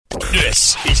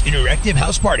This is Interactive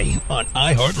House Party on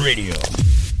iHeartRadio.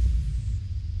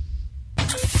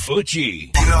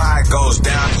 Eutche. You know how it goes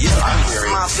down. Yeah, This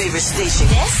is my favorite station.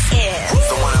 This is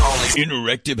the one and only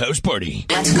Interactive House Party.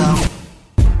 Let's go.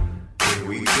 Here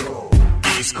we go.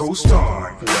 East Coast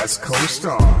on, West Coast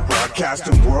on.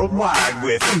 Broadcasting worldwide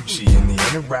with eutche in the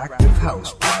Interactive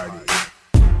House Party.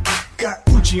 Got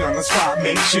eutche on the spot,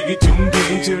 make sure you tuned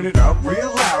in. Turn it up real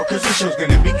loud, cause the show's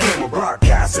gonna begin. We're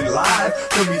broadcasting live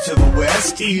from east to the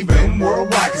west, even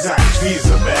worldwide, cause IHP is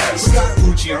the best. We got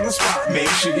eutche on the spot, make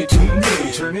sure you tuned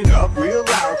in. Turn it up real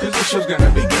loud, cause the show's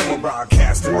gonna begin. We're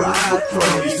broadcasting live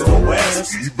from east to the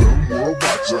west, even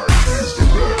worldwide, cause IHP is the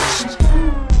best.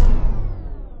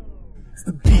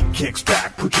 The beat kicks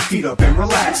back, put your feet up and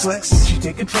relax. Let eutche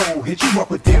take control, hit you up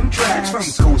with them tracks. From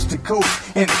coast to coast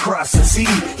and across the sea,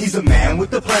 he's the man with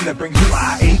the plan that brings you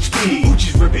IHP.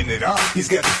 Eutche's ripping it up, he's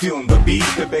got you feeling the beat.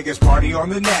 The biggest party on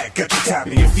the net, got you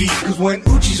tapping your feet. Cause when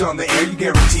eutche's on the air, you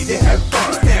guaranteed to have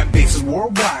fun. Fan base is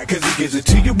worldwide, cause he gives it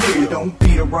to you real. Don't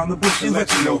beat around the bush, he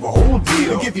let you know the whole deal.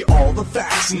 He'll give you all the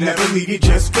facts and never leave you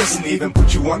just guessing. Even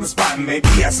put you on the spot and maybe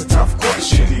ask a tough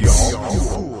question.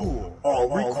 All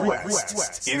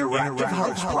requests. Interactive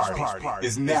House Party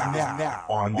is now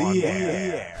on the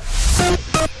air.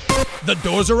 The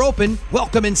doors are open.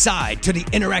 Welcome inside to the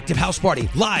Interactive House Party,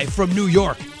 live from New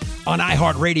York on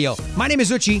iHeartRadio. My name is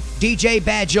Eutche. DJ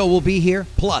BadJoe will be here,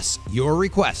 plus your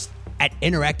request at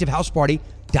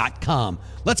interactivehouseparty.com.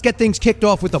 Let's get things kicked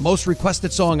off with the most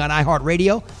requested song on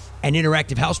iHeartRadio and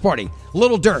Interactive House Party.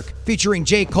 Little Dirk featuring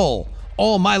J. Cole.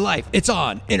 All My Life. It's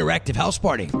on Interactive House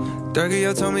Party.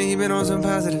 Durkio told me he been on some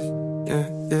positive. Yeah.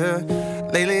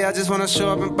 Lately I just wanna show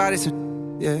up and body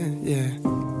some. Yeah.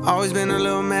 Always been a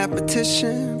little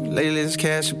mathematician. Lately this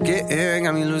cash I'm getting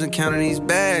got me losing count of these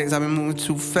bags. I've been moving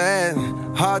too fast.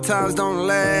 Hard times don't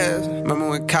last. Remember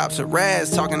when cops are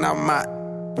rats talking out my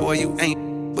boy, you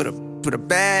ain't with a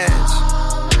badge.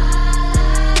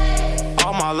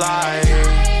 All my life.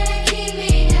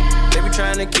 They be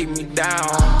trying to keep me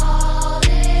down.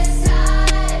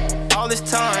 All this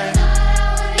time,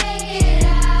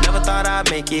 never thought I'd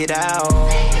make it out.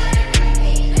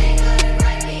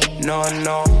 No.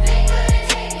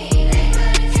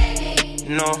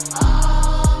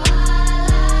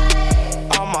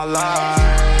 All my life,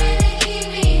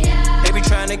 they be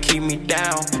trying to keep me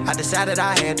down. I decided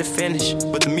I had to finish,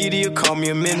 but the media called me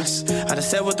a menace. I done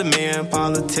sat with the men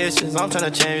politicians, I'm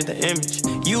trying to change the image.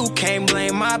 You can't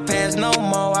blame my past no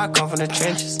more, I come from the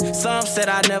trenches. Some said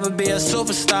I'd never be a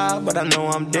superstar, but I know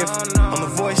I'm different. I'm the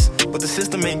voice, but the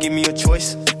system ain't give me a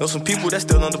choice. Know some people that's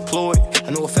still unemployed. I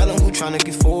know a felon who trying to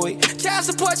get forward. Child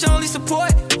support, your only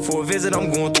support. For a visit, I'm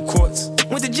going through courts.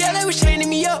 Went to jail, they was chaining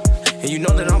me up. And you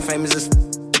know that I'm famous as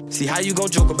see how you gon'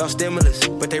 joke about stimulus,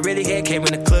 but they really had came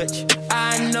in the clutch.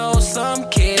 I know some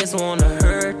kids wanna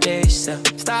hurt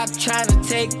themselves. Stop trying to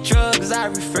take drugs, I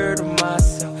refer to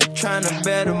myself. Trying to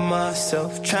better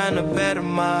myself, trying to better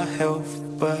my health,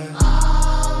 but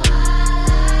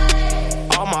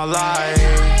all my life,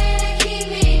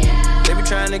 they be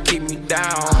trying to keep me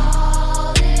down.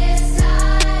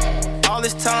 All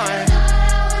this time,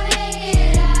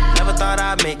 never thought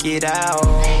I'd make it out.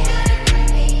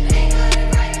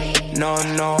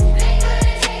 No.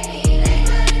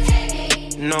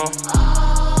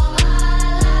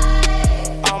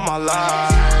 All my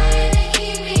life,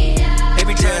 they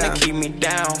be trying to keep me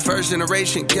down. First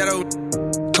generation ghetto,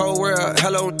 cold world,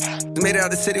 hello. Made it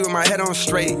out the city with my head on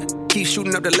straight. Keep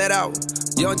shooting up the let out.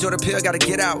 Young Jordan Pill gotta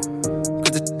get out.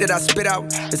 Cause the that I spit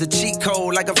out is a cheat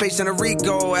code, like I'm facing a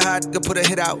Rico. And how I could put a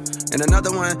hit out. And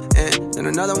another one, and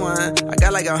another one. I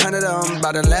got like 100 of them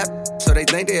by the lap. So they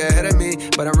think they ahead of me,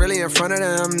 but I'm really in front of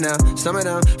them now. Some of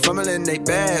them fumbling, they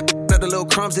bad. The little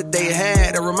crumbs that they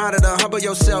had. A reminder to humble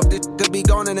yourself. This could be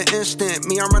gone in an instant.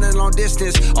 Me, I'm running long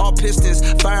distance. All pistons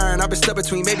firing. I've been stuck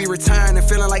between maybe retiring and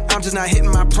feeling like I'm just not hitting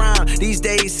my prime. These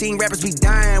days, seeing rappers be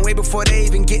dying way before they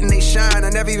even getting they shine. I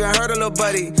never even heard of Lil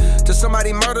Buddy. Till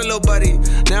somebody murder Lil Buddy.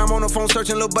 Now I'm on the phone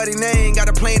searching Lil Buddy name. Got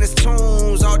her playing his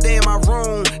tunes all day in my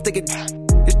room. Thinking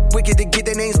it's wicked to get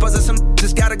their names buzzing. Some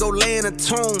just gotta go lay in a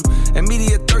tomb. And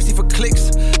media thirsty for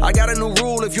clicks. I got a new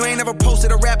rule. If you ain't ever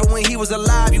posted a rapper when he was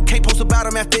alive, you can't post about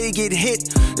him after he get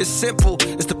hit. It's simple.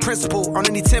 It's the principle. On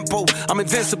any tempo, I'm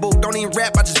invincible. Don't even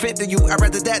rap, I just vent to you. I'd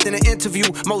rather that than an interview.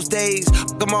 Most days,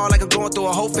 them all like I'm going through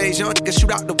a whole phase. Young can shoot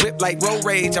out the whip like road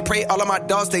rage. I pray all of my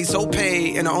dogs stay so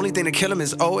paid. And the only thing to kill them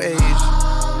is old age.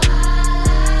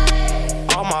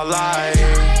 All my life,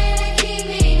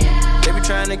 they be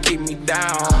trying to keep me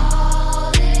down.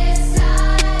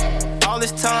 All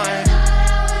this time,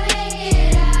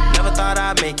 never thought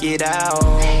I'd make it out.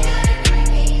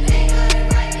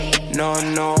 No,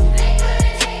 no. They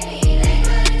couldn't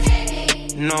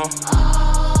take me. No.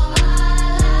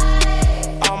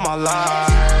 All my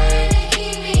life.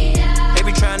 They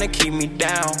be trying to keep me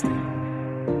down.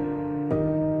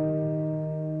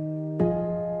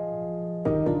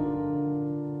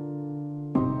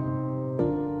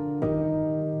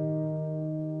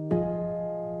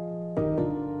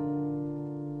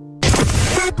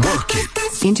 Work it.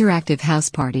 Interactive House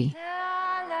Party.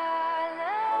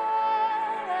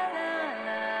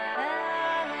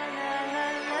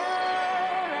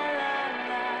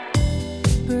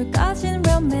 불꽃은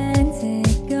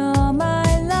romantic all my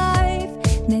life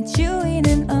내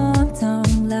주위는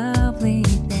autumn lovely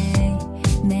day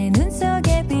내 눈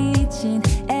속에 비친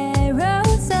arrow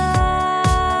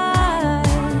sign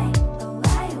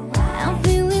I'm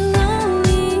feeling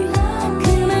lonely 그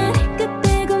말을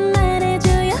끝대고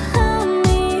말해줘요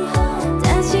honey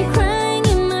다시 crying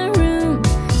in my room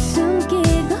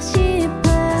숨기고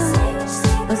싶어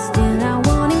But still I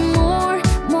want it more,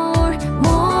 more,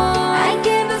 more I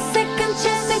give a second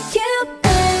chance to Cupid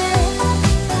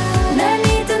날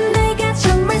믿은 내가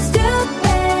정말 stupid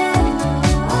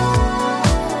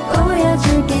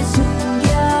보여줄게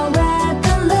숨겨왔던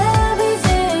love is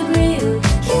it real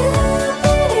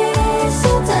Cupid is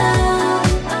so down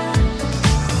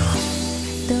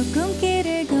또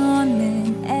꿈길을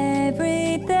걷는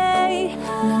everyday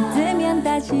눈 뜨면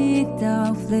다시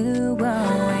또 flew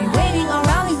away Waiting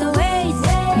around is a waste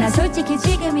나 솔직히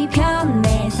지금이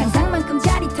편해 상상만큼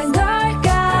짜릿한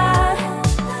걸까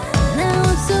Now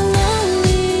I'm so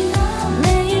lonely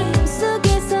매일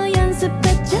꿈속에서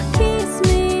연습했죠 kiss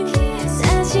me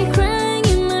다시 crying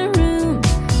in my room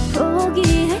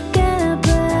포기할까봐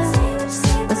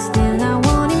But still I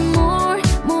want it more,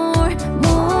 more,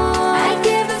 more I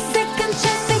give a second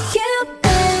chance to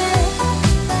Cupid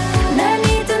날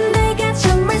믿은 내가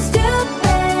정말 stupid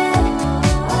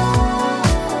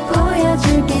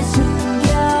보여줄게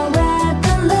숨겨왔던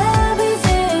love is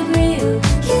it real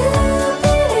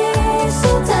Cupid is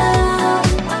so down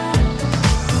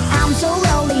I'm so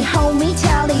lonely hold me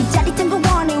tightly 짜릿한 거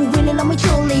원해 really love me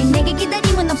truly 내게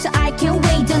기다림은 없어 I can't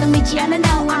wait 너는 믿지 않아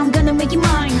now I'm gonna make it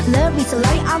mine Love is a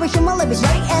lie I wish my love is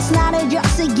right It's not a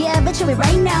just a give it to me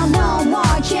right now No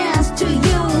more chance to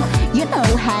you You know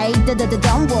hey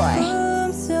don't worry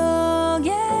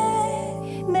꿈속에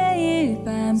매일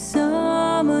밤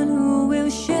someone who will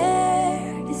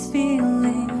share this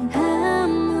feeling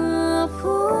I'm a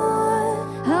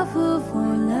fool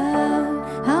for love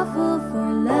a fool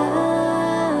for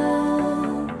love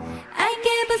I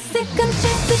give a second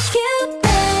chance to Cupid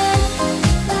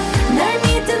날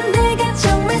믿은 내가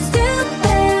정말 stupid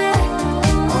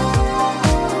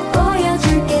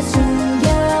보여줄게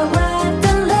숨겨왔던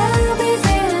love is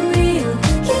it real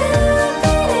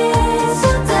Cupid is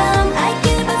so dumb I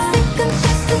give a second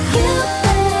chance to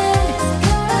Cupid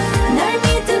날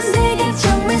믿은 내가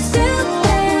정말 stupid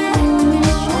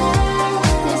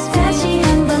다시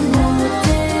한번 못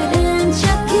들은 척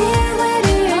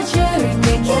기회를 줄게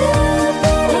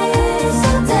Cupid is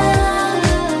so dumb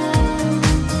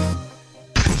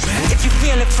If you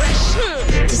feeling fresh,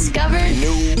 Discover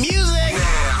new music.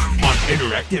 On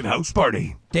Interactive House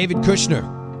Party. David Kushner.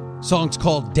 Song's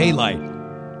called Daylight.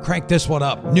 Crank this one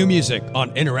up. New music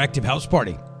on Interactive House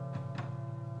Party.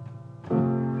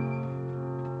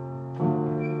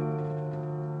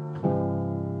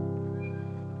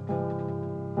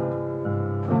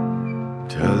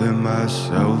 Telling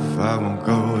myself I won't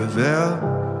go there.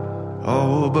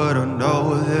 Oh, but I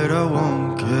know that I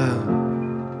won't care.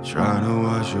 Trying to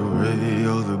wash away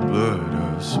all the blood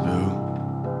I've spilled.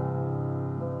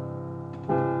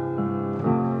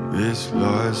 This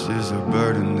loss is a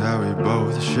burden that we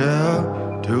both share.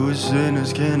 Two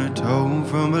sinners can atone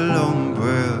from a lone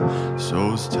prayer.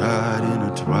 Souls tied,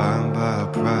 intertwined by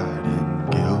pride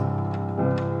and guilt.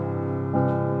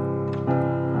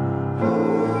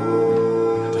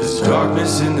 There's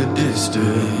darkness in the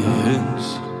distance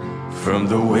from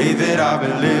the way that I've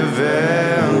been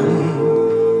living,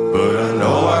 but I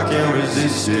know I can't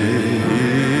resist it.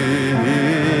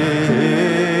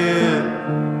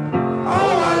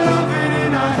 Oh, I love it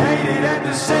and I hate it at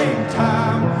the same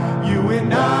time. You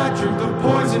and I drink the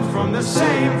poison from the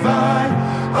same vine.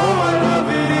 Oh, I love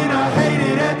it and I hate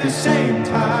it at the same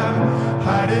time.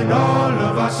 Hiding all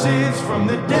of our sins from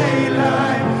the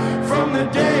daylight, from the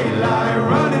daylight,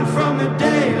 running from the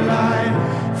daylight,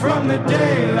 from the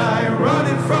daylight,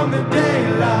 running from the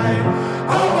daylight.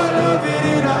 Oh, I love it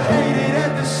and I hate it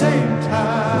at the same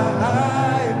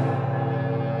time.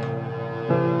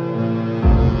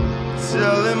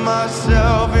 Telling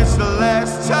myself it's the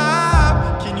last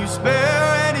time. Can you spare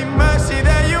any mercy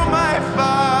that you might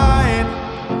find?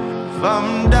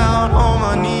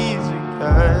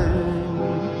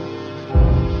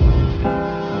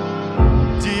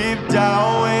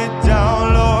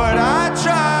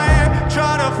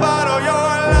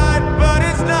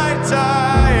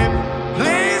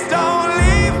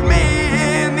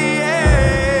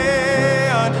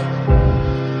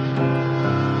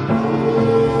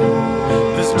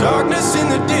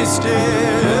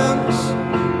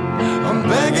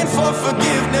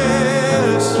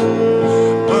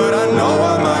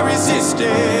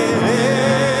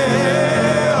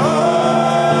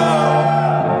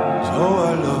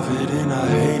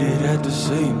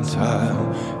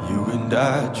 and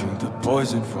I drink the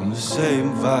poison from the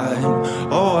same vine.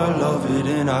 Oh, I love it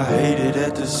and I hate it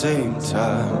at the same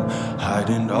time.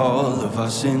 Hiding all of our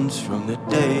sins from the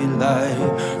daylight,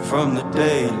 running from the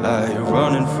daylight,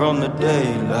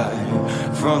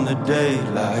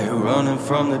 running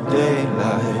from the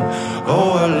daylight.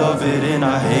 Oh, I love it and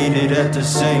I hate it at the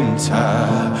same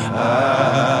time.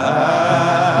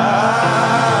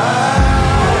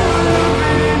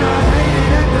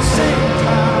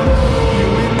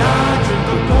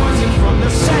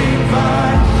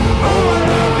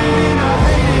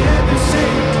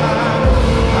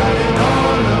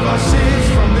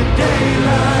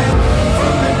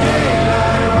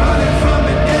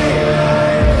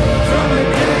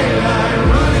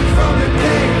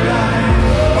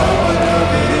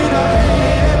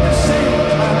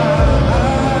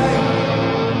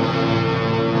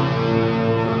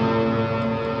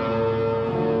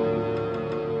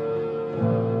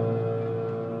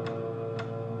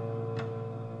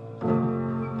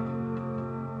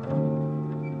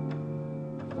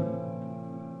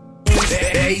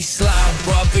 Baseline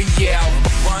rubber, yeah,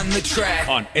 I'll run the track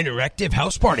on Interactive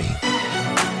House Party.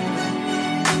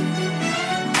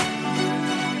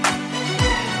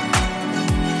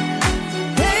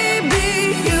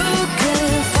 Baby, you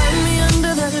can find me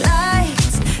under the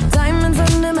lights, diamonds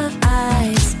under my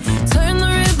eyes. Turn the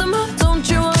rhythm up, don't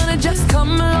you wanna just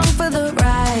come along for the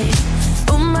ride?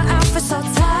 Oh, my outfit's so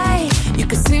tight, you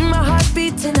can see my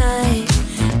heartbeat tonight.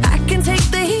 I can take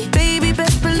the heat, baby,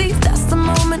 best believe that's the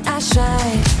moment I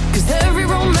shine. Cause every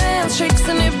romance shakes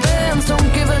and it bends,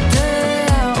 don't give a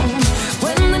damn.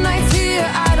 When the night's here,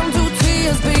 I don't do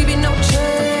tears, baby, no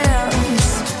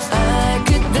chance. I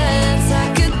could dance,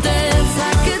 I could dance,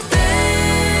 I could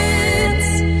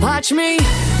dance. Watch me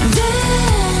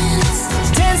dance,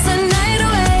 dance the night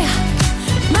away.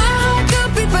 My heart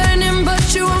could be burning, but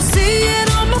you won't see it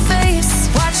on my face.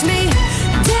 Watch me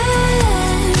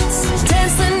dance,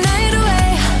 dance the night away.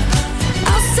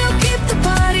 I'll still keep the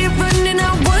party running, I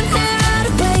won't get out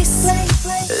of place.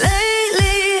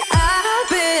 Lately I've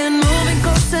been moving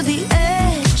close to the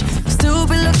edge, still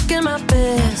be looking my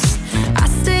best. I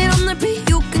stay on the beat,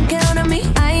 you can count on me,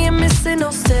 I ain't missing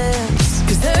no steps.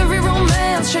 Cause every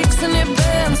romance shakes and it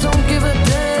bends, don't give a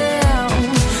damn.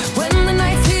 When the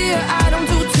night's here, I don't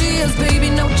do tears, baby,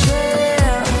 no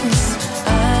chance.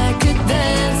 I could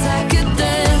dance, I could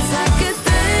dance, I could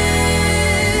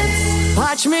dance.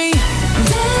 Watch me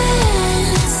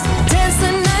dance, dance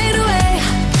the night away.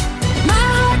 My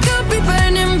heart could be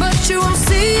burning, but you won't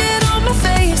see it on my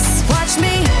face. Watch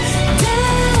me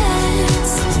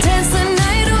dance, dance the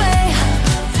night away.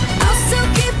 I'll still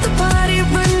keep the party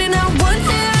running, I won't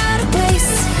get out of place.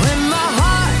 When my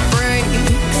heart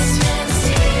breaks,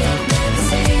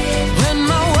 when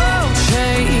my world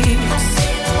shakes,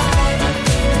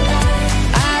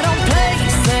 I don't play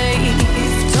safe,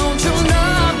 don't you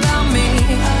know about me?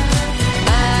 I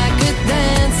could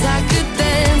dance, I could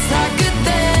dance, I could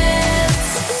dance.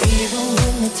 Even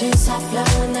when the tears are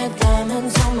flowing, they're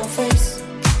diamonds on my face,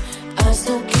 I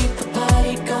still keep the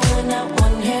party going, not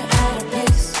one hair out of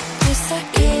place. Yes, I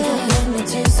can. Even when the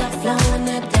tears are flowing,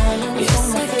 they're diamonds on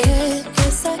my face.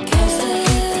 Yes, I can. I still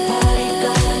keep the party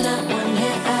going, not one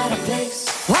hair out of place.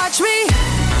 Watch me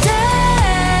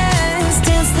dance,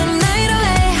 dance the night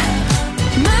away.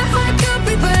 My heart could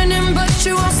be burning, but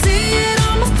you won't see it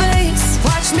on my face.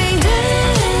 Watch me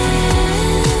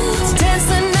dance, dance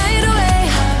the night away.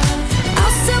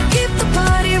 I'll still keep the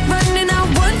party running, I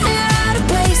won't get out of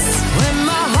place. When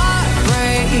my heart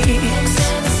breaks,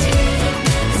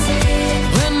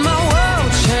 when my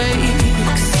world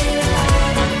shakes,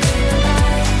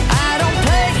 I don't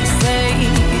play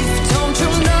safe, don't you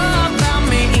know about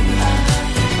me?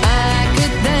 I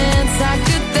could dance, I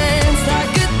could dance, I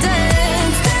could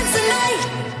dance, dance the night.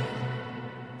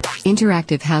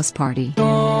 Interactive House Party.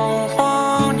 Don't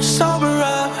wanna sober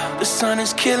up, the sun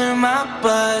is killing my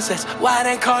buzz, that's why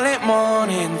they call it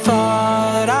morning.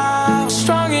 Thought I was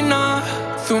strong enough,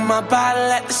 threw my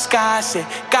bottle at the sky, said,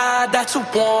 God, that's a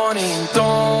warning.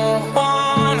 Don't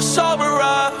wanna sober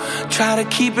up, try to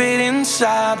keep it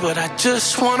inside, but I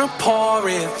just wanna pour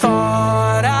it.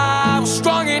 Thought I was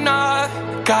strong enough,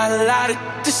 got a lot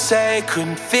to say,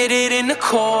 couldn't fit it in the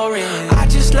chorus. I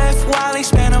just left Wally,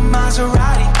 spent a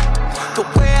Maserati. The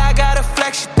way I got a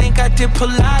flex, you think I did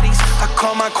Pilates. I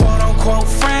call my quote-unquote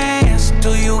friends,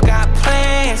 do you got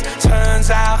plans? Turns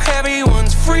out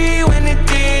everyone's free when the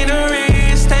dinner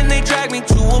is. Then they drag me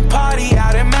to a party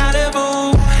out in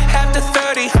Malibu. After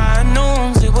 30 high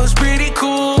noons, it was pretty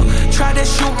cool. Tried to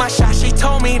shoot my shot, she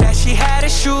told me that she had to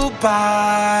shoot.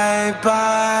 Bye-bye.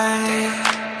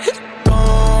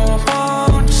 Don't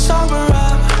want to sober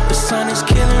up, the sun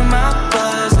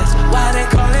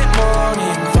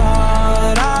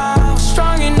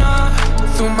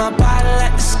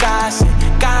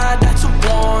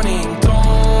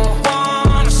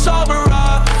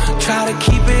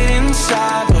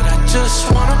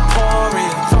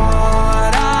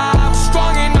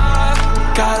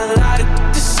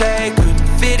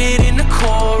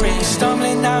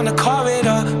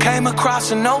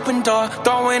across an open door.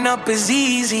 Throwing up is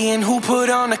easy, and who put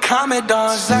on the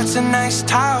Commodores? That's a nice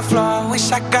tile floor.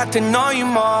 Wish I got to know you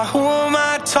more. Who am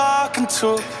I talking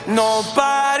to?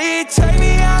 Nobody. Take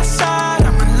me outside.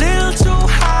 I'm a little too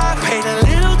high. Paid a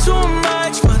little too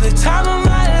much for the time of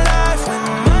my life. When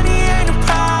money ain't a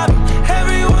problem,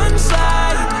 everyone's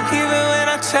lying. Even when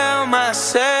I tell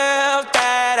myself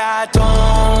that I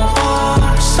don't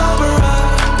want to sober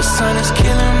up. The sun is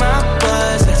killing my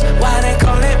buzz. That's why they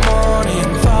call it morning.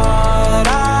 Thought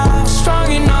I was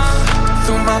strong enough.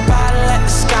 Threw my bottle at the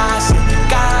sky. Said,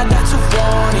 God, that's a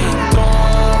warning.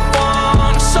 Don't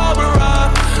want to sober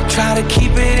up. Try to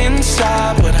keep it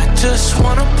inside, but I just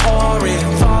wanna pour it.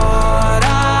 Thought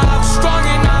I was strong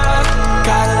enough.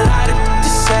 Got a lot to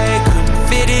say, couldn't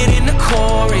fit it in the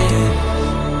chorus.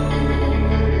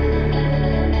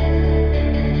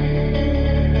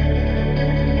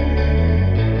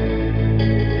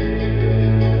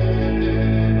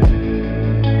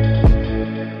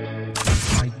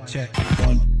 Check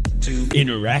 1, 2.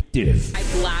 Interactive.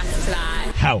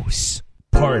 House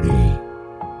party.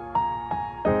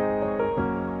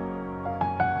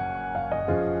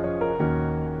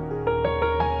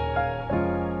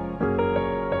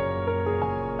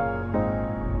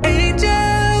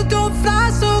 Angel, don't fly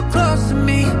so close to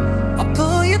me. I'll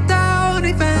pull you down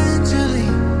eventually.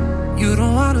 You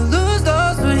don't wanna lose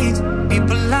those wings.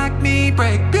 People like me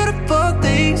break beautiful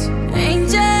things.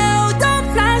 Angel,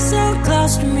 don't fly so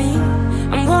close to me.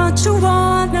 I'm what you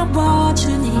want, not what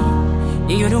you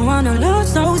need. You don't wanna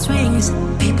lose those wings.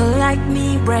 People like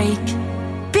me break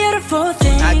beautiful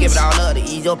things. I give it all up to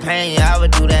ease your pain, yeah, I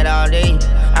would do that all day.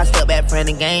 I step back from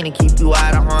the game and keep you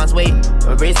out of harm's way.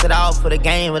 Erase it all for the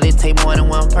game, but it take more than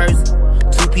one person.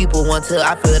 Two people, one till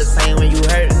I feel the same when you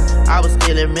hurt. I was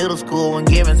still in middle school when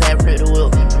Givens had Pretty Will.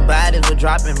 Bodies were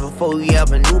dropping before we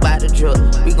ever knew about the drill.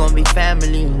 We gon' be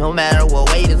family, no matter what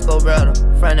way this go, brother.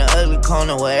 From the ugly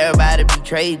corner where everybody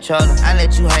betray each other. I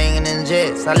let you hangin' in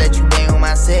jets, I let you bang on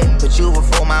my set. Put you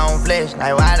before my own flesh,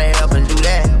 like why the hell and do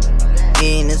that?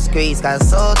 In the streets, got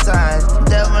soul ties,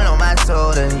 devil on my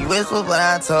shoulder. You whisper what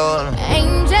I told him.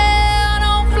 Angel,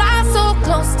 don't fly so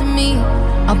close to me.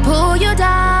 I'll pull you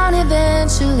down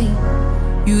eventually.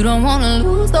 You don't wanna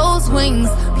lose those wings.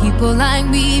 People like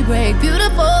me break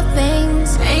beautiful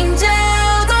things.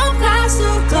 Angel, don't fly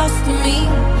so close to me.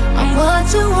 I'm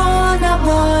what you want, not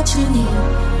what you need.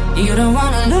 You don't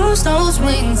wanna lose those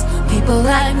wings. People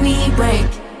like me break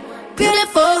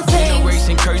beautiful things.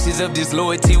 Generation curses of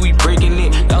disloyalty, we breaking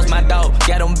it. Lost my dog,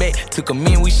 got him back. Took him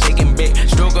in, we shaking back.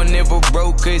 Struggle never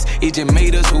broke us, it just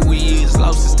made us who we is.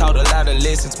 Losses taught a lot of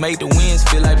lessons, made the wins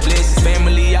feel like blessings.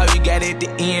 Family, all you got at the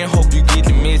end, hope you get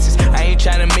the message. I ain't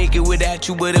tryna make it without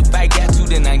you, but if I got you,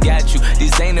 then I got you.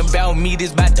 This ain't about me,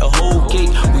 this about the whole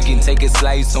cake. We can take a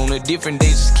slice on a different day,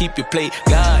 just keep your plate.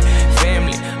 God,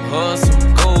 family, hustle,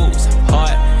 goals,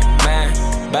 heart, mind,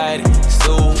 body,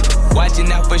 soul.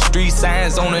 Watching out for street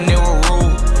signs on a narrow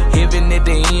road. Heaven at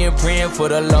the end, praying for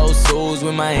the lost souls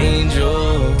with my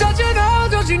angel. Don't you know,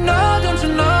 don't you know, don't you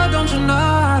know, don't you know,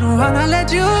 I don't wanna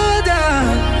let you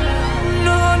down.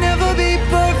 No, I'll never be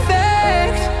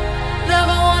perfect. Never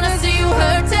wanna see you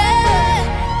hurting.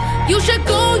 You should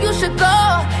go,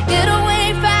 get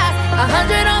away fast.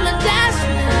 100 on the dash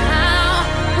now.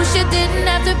 Wish it didn't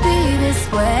have to be this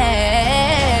way.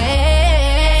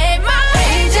 My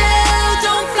angel,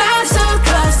 don't fly so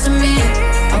close to me.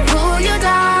 I'll pull you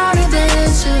down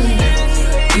eventually.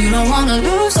 You don't wanna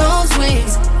lose those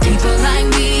wings. People like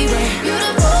me, break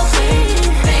beautiful things.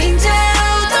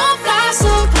 Angel, don't fly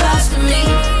so close to me.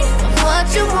 I'm what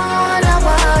you want, not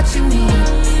what you need.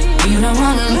 You don't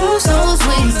wanna lose those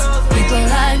wings. People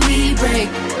like me break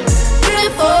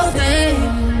beautiful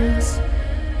things.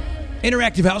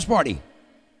 Interactive House Party.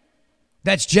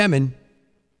 That's Gemmin,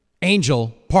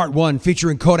 Angel, Part 1,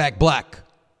 featuring Kodak Black,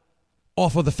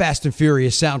 off of the Fast and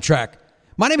Furious soundtrack.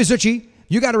 My name is Eutche.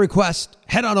 You got a request,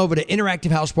 head on over to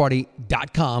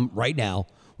interactivehouseparty.com right now.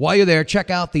 While you're there, check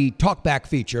out the talkback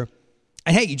feature.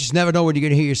 And hey, you just never know when you're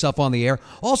going to hear yourself on the air.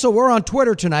 Also, we're on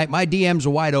Twitter tonight. My DMs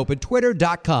are wide open.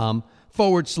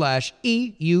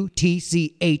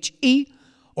 Twitter.com/EUTCHE.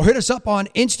 Or hit us up on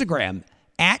Instagram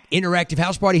at Interactive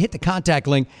House Party. Hit the contact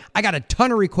link. I got a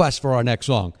ton of requests for our next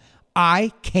song.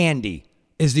 I Candy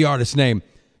is the artist's name.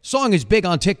 Song is big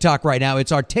on TikTok right now.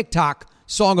 It's our TikTok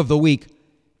song of the week.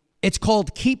 It's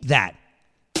called Keep That.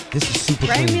 This is super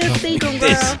clean. This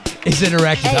is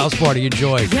Interactive House Party.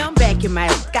 Enjoy. Yeah, I'm back in my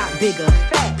ass, got bigger.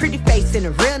 Pretty face and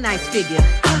a real nice figure.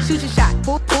 Shoot your shot,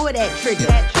 pull that trigger.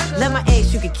 Let my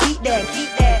ex, you can keep that.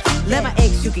 Let my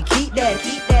ex, you can keep that.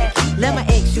 Let my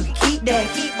ex, you can keep that.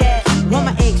 Want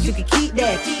my ex, you can keep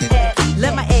that.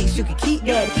 Let my ex, you can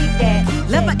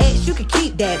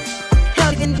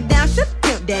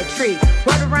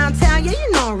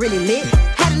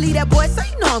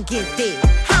know I'm getting thick.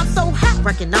 I'm so hot,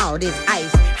 wrecking all this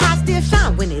ice. How I still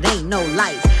shine when it ain't no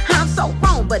lights. I'm so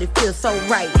wrong, but it feels so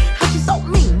right. How she so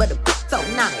mean, but it so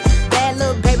nice. Bad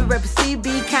little baby rapper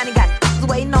CB, kinda got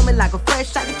waiting on me like a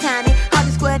fresh out the county.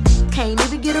 Hardy squad can't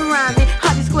even get around me.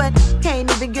 Hardy squad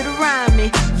can't even get around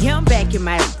me. Yeah, I'm back in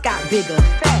my ass, got bigger.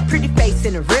 Fat, pretty face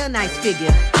and a real nice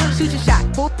figure. Shoot your shot,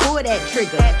 pull that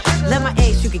trigger. Let my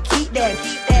ex, you can keep that.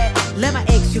 Let my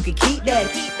ex, you can keep that.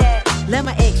 Let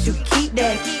my ex, you can keep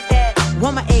that.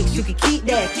 Want my ex, you can keep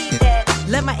that.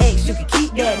 Let my ex, you can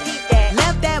keep that.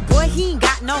 Left that boy, he ain't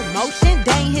got no motion.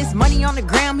 Dang his money on the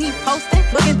gram, he posting.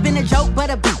 Look, it's been a joke, but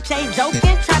a bitch ain't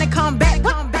joking. Tryna come back,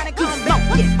 keep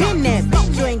smoking. Been there,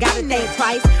 bitch, you ain't gotta think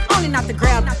twice. On and off the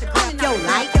ground, yo,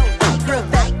 like. Real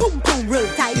fat, boom, boom, real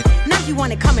tight. Now you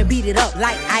wanna come and beat it up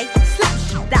like Ike. Slap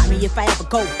shit at me if I ever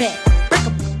go back. Break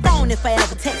a phone if I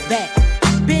ever text back.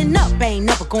 Been up, ain't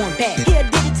never going back. Here,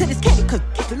 did it to this candy, cause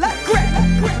it's a lot crap.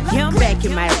 Yeah, I'm back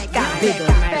in my ass, got bigger.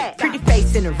 Pretty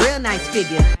face and a real nice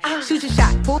figure. Shoot your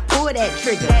shot, pull that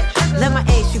trigger. Let my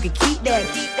ex, you can keep that.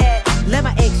 Let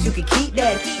my ex, you can keep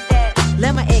that.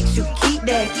 Let my ex, you can keep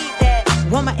that.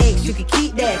 Want my ex, you can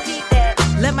keep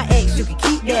that. Let my ex, you can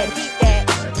keep that.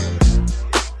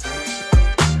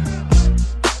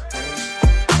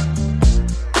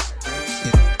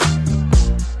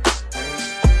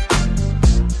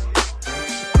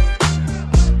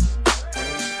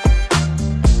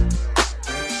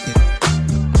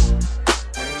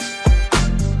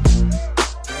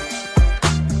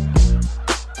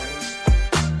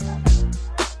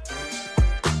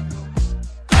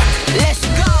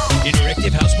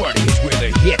 Interactive House Party is where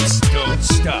the hits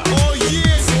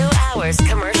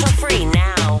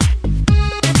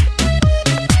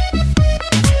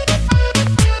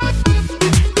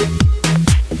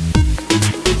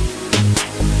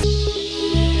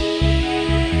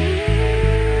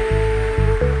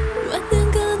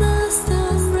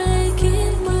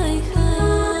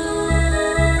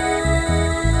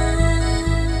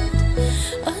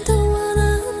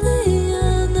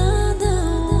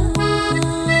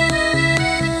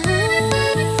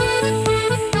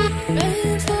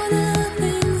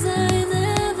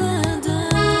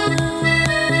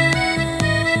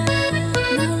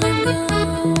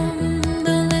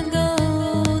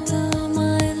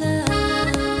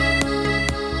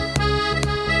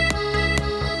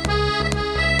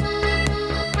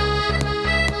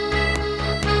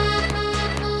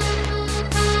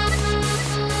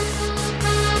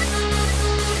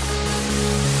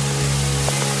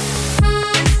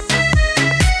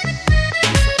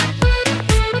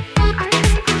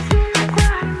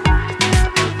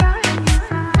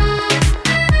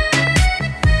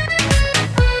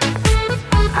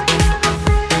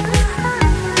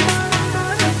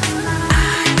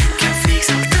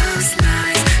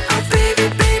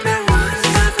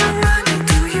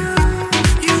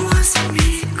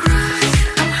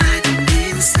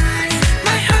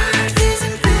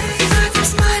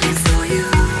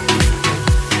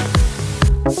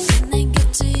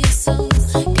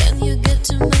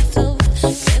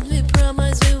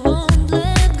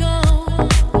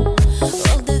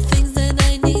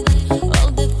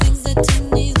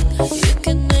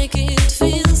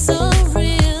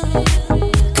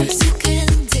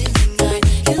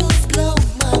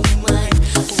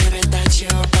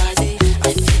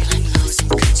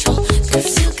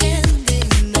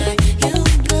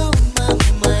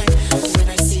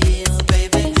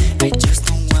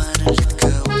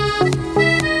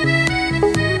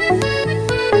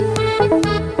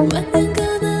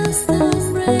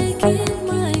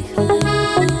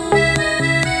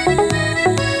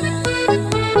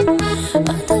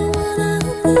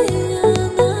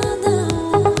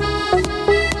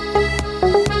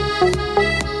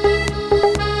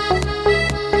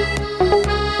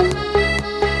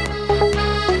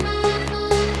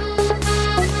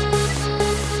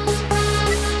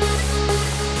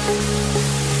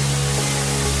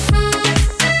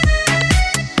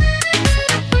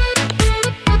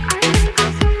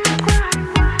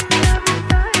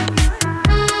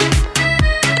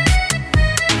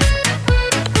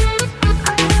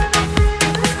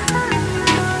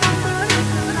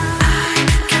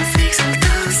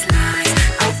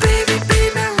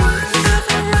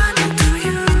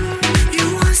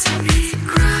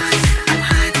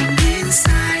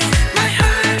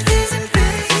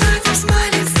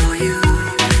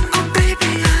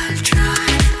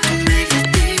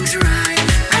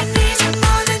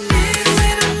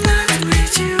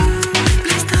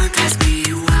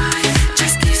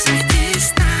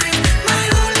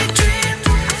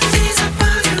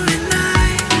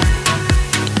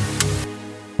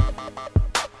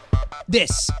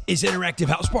This is Interactive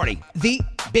House Party, the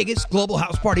biggest global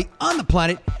house party on the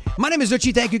planet. My name is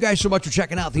Eutche. Thank you guys so much for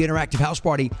checking out the Interactive House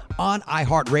Party on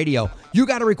iHeartRadio. You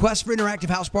got a request for Interactive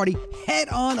House Party? Head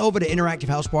on over to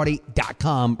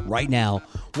interactivehouseparty.com right now.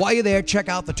 While you're there, check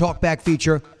out the talkback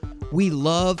feature. We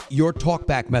love your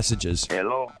talkback messages.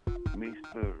 Hello,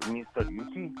 Mr.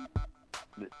 Eutche.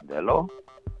 Hello,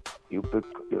 you pick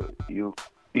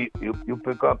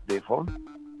up the phone.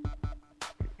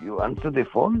 You answer the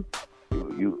phone.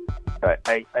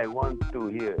 I want to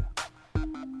hear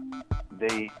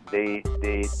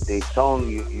the song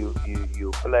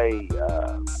you play.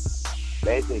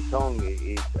 Basic song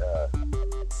is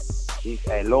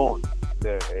alone.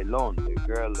 They're alone. The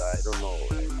girl, I don't know,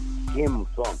 Kim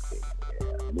something.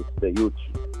 Mr. Eutche.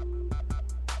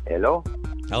 Hello.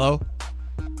 Hello.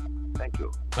 Thank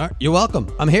you. All right, you're welcome.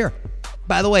 I'm here.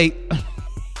 By the way,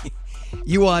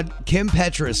 you want Kim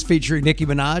Petras featuring Nicki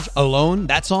Minaj, Alone,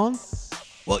 that song?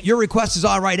 Well, your request is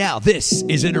on right now. This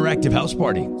is Interactive House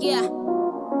Party. Yeah.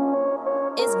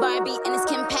 It's Barbie and it's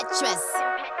Kim Petras.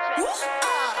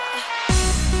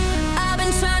 I've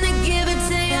been trying to give it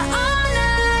to you all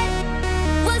night.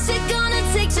 What's it gonna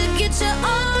take to get you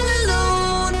all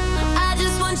alone? I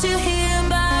just want you here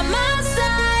by my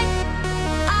side.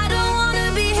 I don't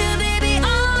wanna be here, baby,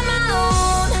 on my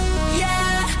own.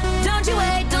 Yeah, don't you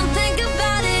wait, don't think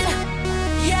about it.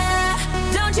 Yeah,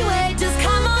 don't you wait, just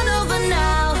come on over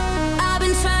now. I've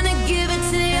been trying to give it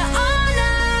to you all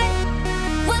night.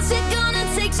 What's it gonna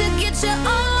take to get you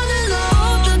all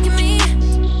alone? Look at me,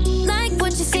 like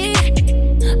what you see.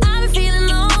 I've been feeling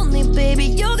lonely, baby,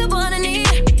 you got what I need.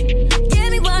 Give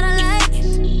me what I like,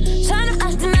 trying to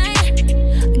act tonight.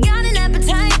 Got an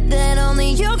appetite that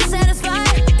only you can satisfy.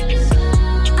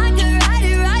 I could ride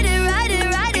it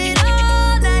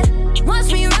all night.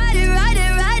 Watch me ride it all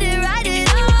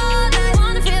night.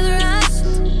 Wanna feel the rush,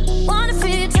 wanna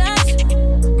feel your touch.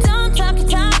 Don't talk your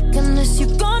talk unless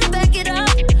you're gonna back it up.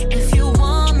 If you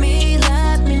want me,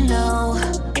 let me know.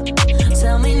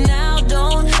 Tell me now,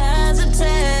 don't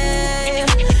hesitate.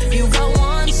 You got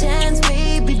one chance,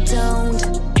 baby, don't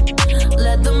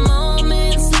let the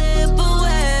moment slip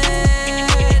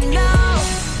away. No,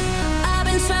 I've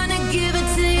been trying to give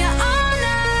it to you all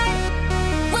night.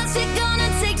 What's it gonna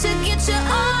take to get you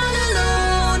all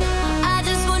alone? I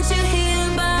just want you here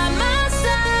by my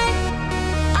side.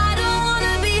 I don't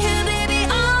wanna be here, baby,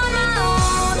 on my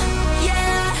own.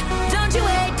 Yeah, don't you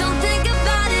wait, don't think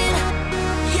about it.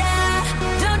 Yeah,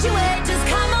 don't you wait, just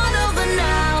come on over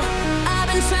now. I've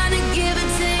been trying to give it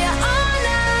to you all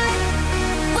night.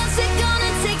 What's it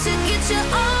gonna take to get you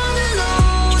all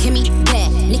alone? Kimmy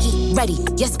bad, Nikki ready,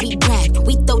 yes we brag.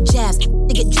 We throw jabs,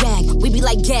 they get dragged. We be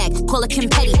like gag, call it Kim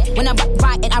Petty. When I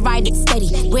ride it, I ride it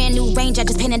steady. Brand new range, I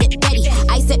just painted it ready.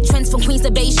 I set trends from Queens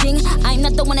to Beijing. I'm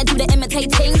not the one to do the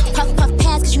imitating. Puff puff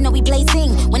pass, cause you know we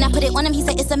blazing. When I put it on him, he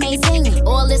said it's amazing.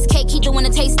 All this cake, he doing a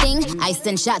tasting. I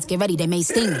send shots, get ready, they may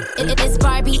sting. It's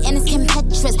Barbie and it's Kim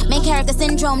Petras. Main character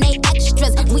syndrome, they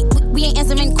extras. We ain't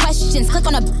answering questions. Click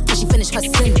on her till she finish her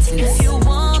sentence. If you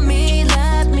want me,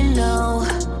 let me know.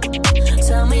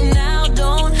 Tell me now,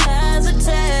 don't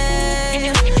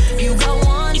hesitate. You got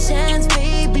one chance,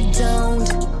 baby, don't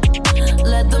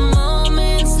let the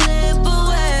moment slip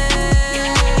away.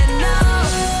 No,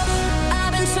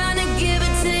 I've been trying to give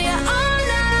it to you all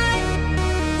night.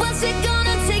 What's it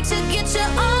gonna take to get you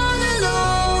all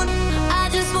alone? I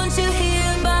just want you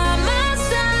here by my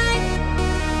side.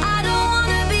 I don't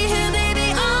wanna be here,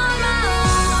 baby, on my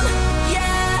own.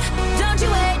 Yeah, don't you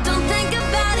wait, don't think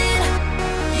about it.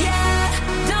 Yeah,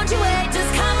 don't you wait,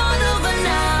 just come on over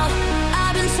now.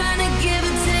 I've been trying to give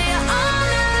it to you all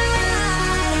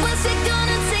night. What's it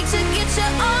gonna take to get you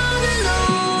all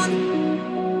alone?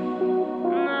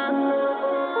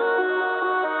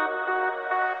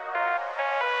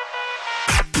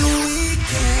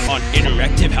 On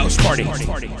Interactive House Party. I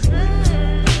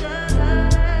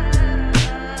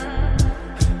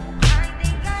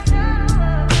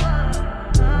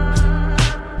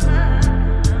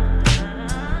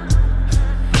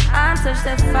touch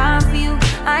that fire for you.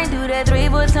 I do that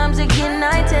 3-4 times again.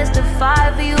 I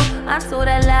testify for you. I'm so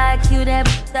that like you, that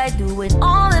I do it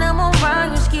all that I'm around.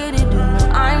 You're scared to do.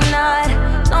 I'm not.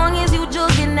 Long as you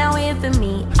joking now in for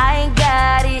me, I ain't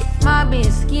got it. My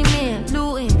bitch scheming,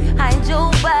 looting, hide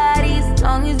your bodies.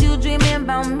 Long as you dreaming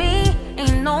about me,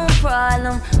 ain't no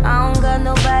problem. I don't got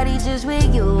nobody just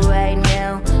with you right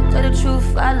now. Tell the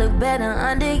truth, I look better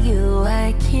under you.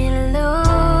 I can't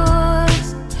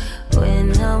lose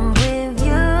when I'm with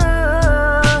you.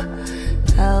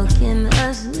 How can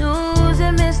us lose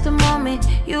and miss the moment?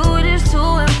 You just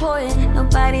too important.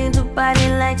 Nobody do body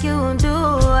like you do.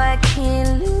 I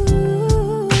can't lose.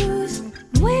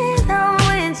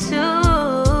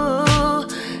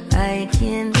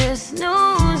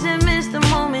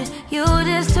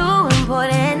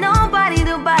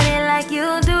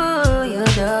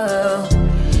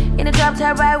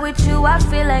 I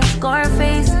feel like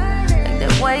Scarface. Like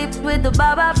that white with the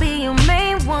bob, I'll be your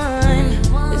main one.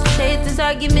 Let's take this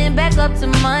argument back up to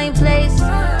my place.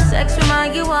 Sex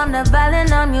remind you I'm not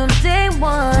violent, I'm your day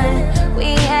one.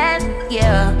 We had,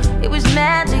 yeah, it was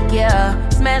magic, yeah.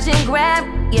 Smash and grab,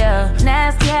 yeah.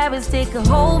 Nasty habits take a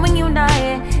hold when you're not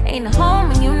here. Ain't a home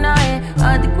when you're not here.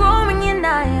 Hard to grow when you're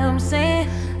not here. I'm saying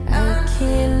I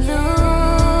can't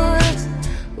lose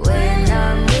when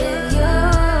I'm with you.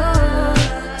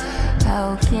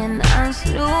 How can I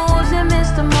snooze and miss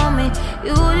the moment?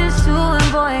 You just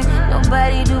doing, boy.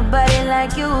 Nobody do body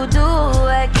like you do.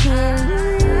 I can't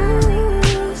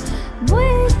lose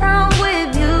when I'm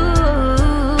with you.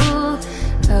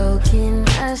 How can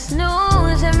I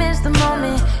snooze and miss the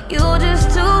moment? You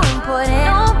just too important.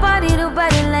 Nobody do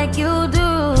body like you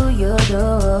do. You do.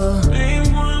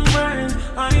 Main one right,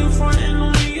 I ain't frontin'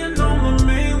 on me and I'm the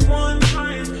main one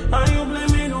trying. Are you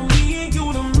blaming on me and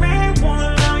you the main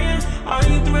one lying? Are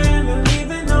you threatening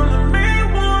leaving? I'm the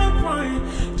main one crying.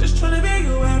 Just tryna be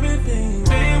you everything.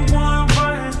 Main one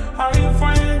right, are you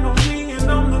frontin' on me and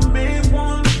I'm the main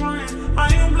one trying?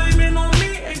 Are you blaming on me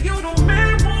and you the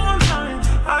main one lying?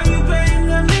 Are you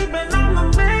blaming me but I'm the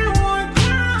main one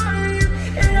crying?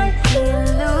 And I can't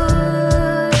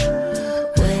lose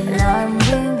when I'm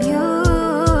with you.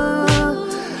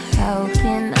 How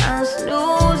can I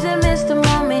snooze and miss the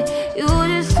moment? You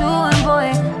just doing, boy.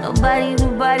 Nobody do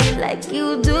body like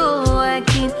you do. I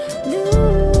can't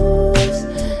lose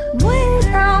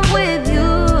when I'm with you.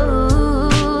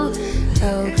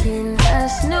 How can I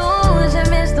snooze and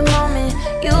miss the moment?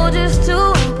 You just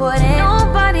too important.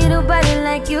 Nobody do body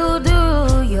like you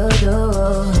do. You do.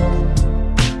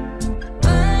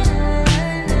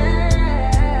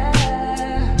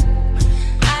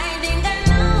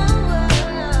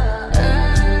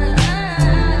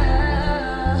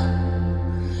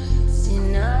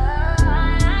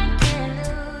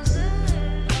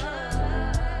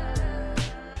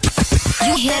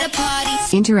 You hit a party.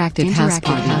 Interactive house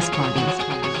party.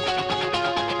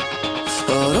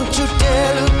 Oh, don't you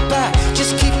dare look back.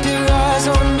 Just keep your eyes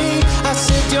on me. I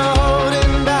said you're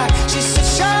holding back. She said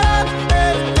shut up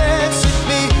and dance with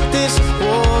me. This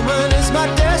woman is my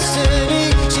destiny.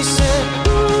 She said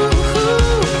ooh,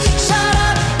 ooh, shut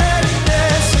up and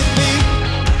dance with me.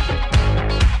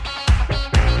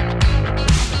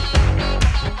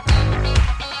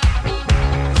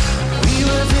 We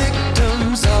were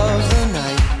victims of the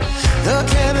night. The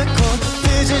chemical,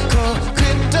 physical,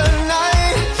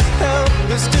 kryptonite. Help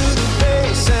us to the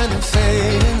base and the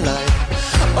fading light.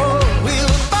 Oh, we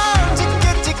were bound to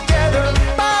get together,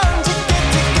 bound to get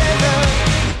together.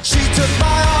 She took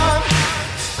my arm,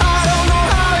 I don't know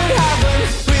how it happened.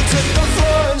 We took the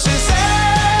floor and she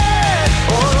said,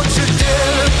 oh, don't you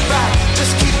dare look back,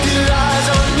 just keep your eyes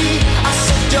on me. I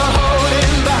said you're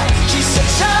holding back. She said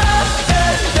shut up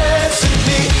and dance with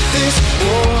me. This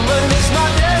woman is my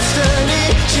destiny.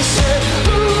 She said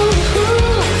ooh,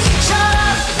 ooh, shut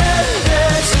up and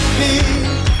dance with me.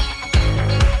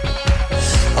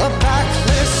 A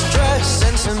backless dress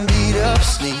and some beat up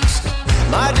sneaks.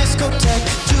 My discotheque,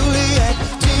 Juliet,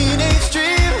 teenage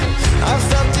dream. I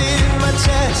felt it in my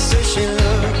chest as she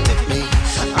looked at me.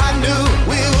 I knew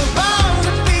we were bound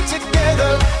to be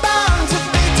together, bound to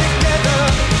be together.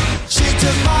 She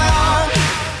took my arm,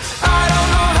 I don't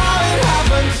know how it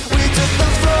happened. We took the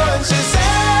floor and she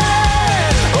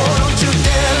said, oh, don't you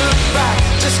dare look back,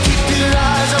 just keep your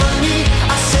eyes on me.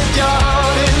 I said you're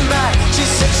holding back. She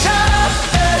said shut up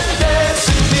and dance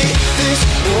with me. This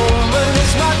woman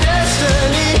is my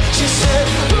destiny. She said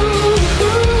ooh,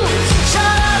 ooh,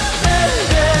 shut up and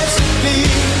dance with me.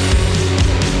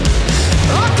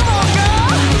 Oh, come on, girl.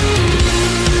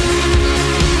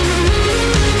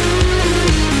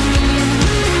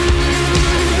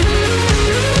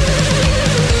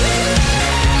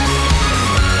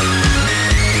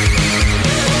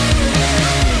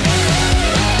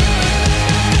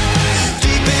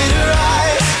 Deep in her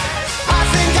eyes, I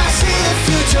think I see the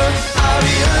future. I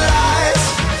realize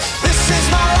this is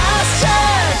my last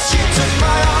chance. She took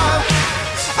my arm,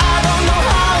 I don't know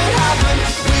how it happened.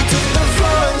 We took the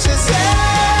floor and she said,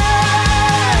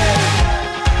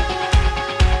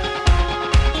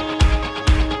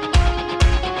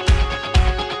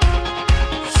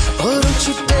 oh, don't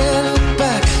you dare look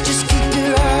back, just keep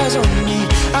your eyes on me.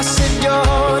 I said you're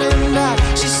holding back.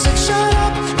 She said shut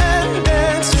up and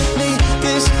dance with me.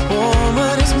 This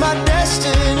woman is my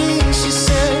destiny. She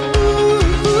said ooh,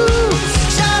 ooh,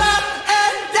 shut up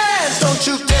and dance. Don't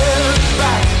you dare look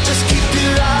back, just keep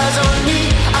your eyes on me.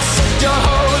 I said you're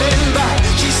holding back.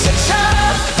 She said shut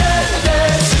up and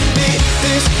dance with me.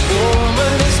 This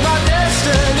woman is my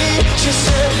destiny. She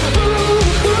said ooh,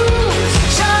 ooh,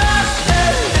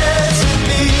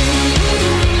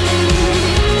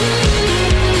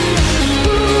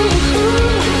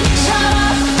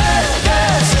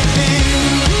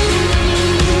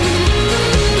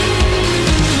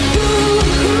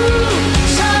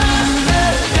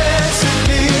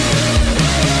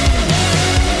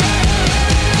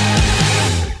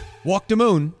 Walk the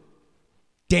moon.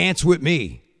 Dance with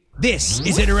me. This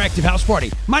is Interactive House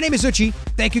Party. My name is Eutche.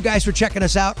 Thank you guys for checking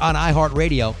us out on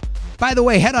iHeartRadio. By the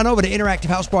way, head on over to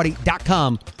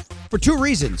interactivehouseparty.com for two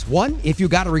reasons. One, if you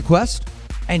got a request.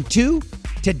 And two,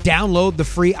 to download the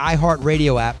free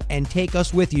iHeartRadio app and take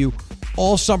us with you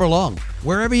all summer long,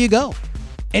 wherever you go.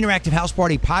 Interactive House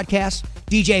Party podcasts,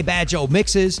 DJ BadJoe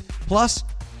mixes, plus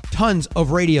tons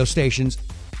of radio stations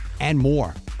and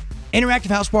more.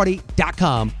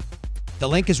 InteractiveHouseParty.com. The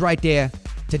link is right there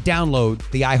to download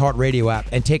the iHeartRadio app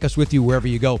and take us with you wherever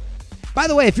you go. By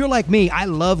the way, if you're like me, I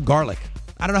love garlic.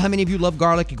 I don't know how many of you love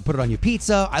garlic. You can put it on your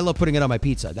pizza. I love putting it on my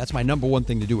pizza. That's my number one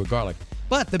thing to do with garlic.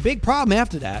 But the big problem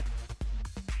after that,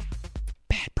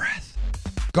 bad breath.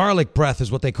 Garlic breath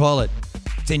is what they call it.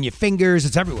 It's in your fingers.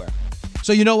 It's everywhere.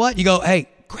 So you know what? You go, hey,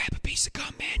 grab a piece of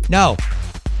gum, man. No,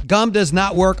 gum does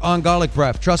not work on garlic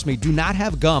breath. Trust me, do not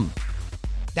have gum.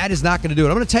 That is not going to do it.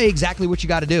 I'm going to tell you exactly what you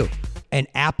got to do. An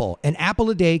apple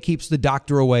a day keeps the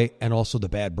doctor away and also the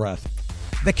bad breath.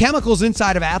 The chemicals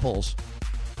inside of apples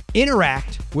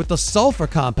interact with the sulfur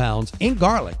compounds in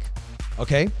garlic,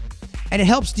 okay? And it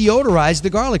helps deodorize the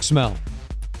garlic smell.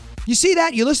 You see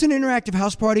that? You listen to Interactive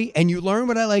House Party and you learn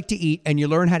what I like to eat and you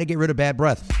learn how to get rid of bad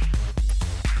breath.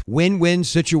 Win-win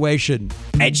situation.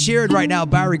 Ed Sheeran right now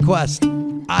by request.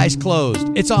 Eyes closed.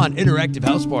 It's on Interactive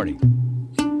House Party.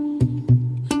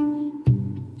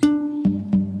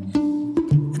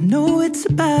 know it's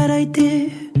a bad idea,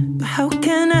 but how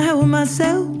can I help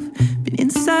myself? Been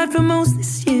inside for most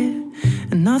this year,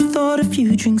 and I thought a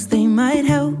few drinks, they might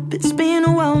help. It's been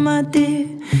a while, my dear,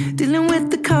 dealing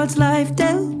with the cards life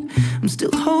dealt. I'm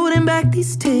still holding back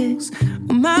these tears,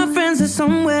 well, my friends are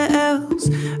somewhere else.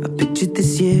 I pictured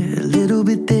this year a little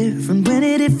bit different. When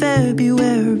it hit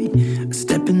February, a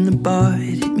step in the bar,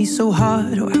 it hit me so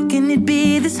hard. Oh, how can it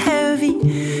be this heavy?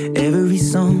 Every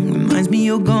song reminds me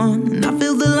you're gone, and I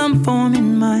feel the lump form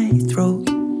in my throat,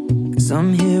 'cause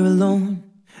I'm here alone,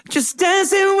 just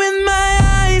dancing with my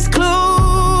eyes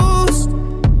closed.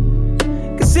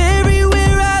 'Cause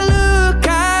everywhere I look,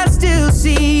 I still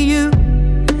see you.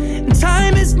 And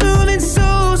time is moving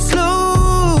so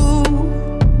slow,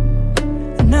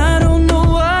 and I don't know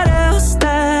what else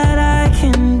that I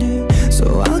can do.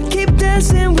 So I'll keep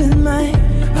dancing with my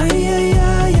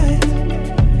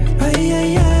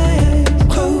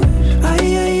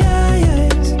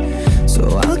So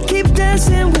I'll keep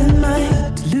dancing with my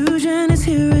delusion is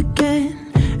here again,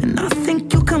 and I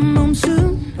think you'll come home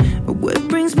soon. But what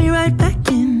brings me right back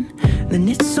in? Then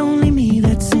it's only me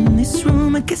that's in this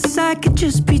room. I guess I could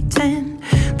just pretend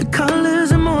the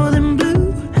colors are more than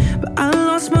blue, but I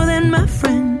lost more than my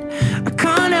friend. I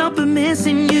can't help but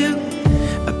missing you.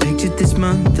 I pictured this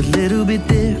month a little bit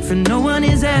different. No one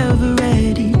is ever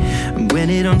ready, and when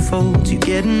it unfolds, you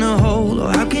get in a hole.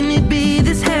 Oh, how can it be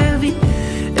this heavy?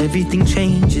 Everything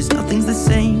changes, nothing's the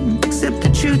same, except the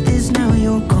truth is now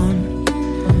you're gone,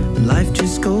 and life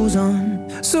just goes on.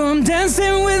 So I'm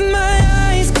dancing with my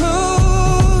eyes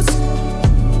closed,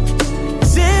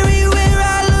 'cause everywhere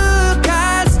I look,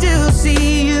 I still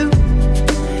see you.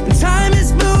 And time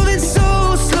is moving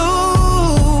so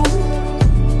slow,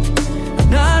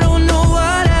 and I don't know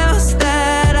what else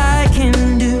that I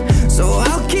can do. So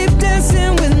I'll keep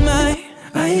dancing with my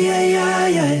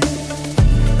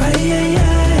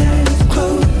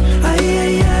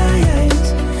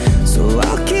So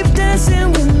I'll keep dancing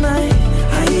with my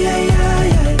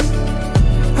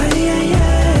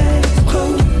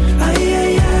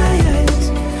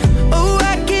Oh,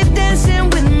 I keep dancing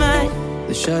with my.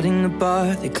 They're shutting the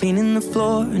bar, they're cleaning the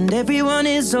floor, and everyone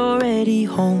is already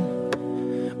home,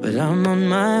 but I'm on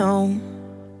my own,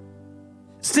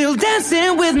 still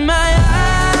dancing with my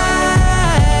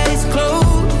eyes closed.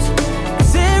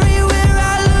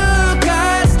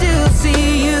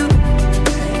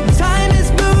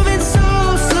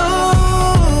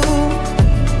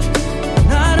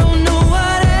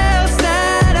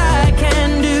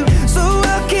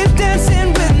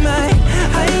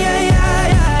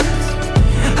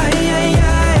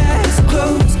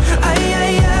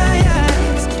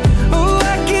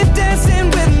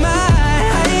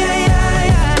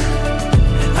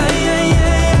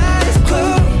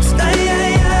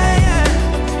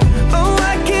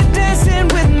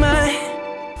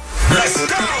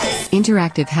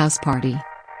 Interactive House Party.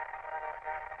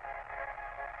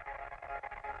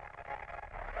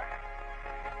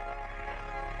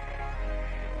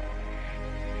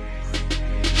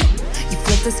 You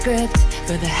flip the script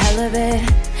for the hell of it.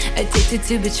 Addicted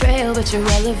to betrayal, but you're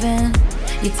relevant.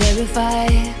 You're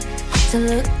terrified to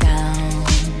look down,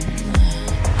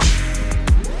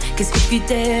 'cause if you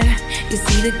dare, you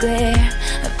see the glare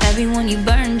of everyone you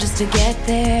burned just to get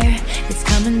there, it's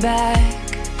coming back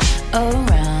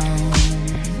around.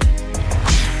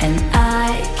 And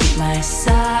I keep my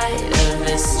side of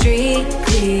the street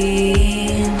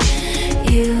clean.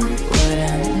 You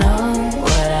wouldn't know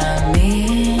what I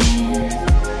mean.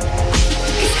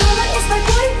 'Cause karma is my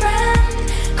boyfriend,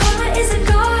 karma is a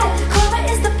god, karma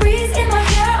is the breeze in my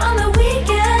hair on the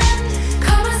weekend.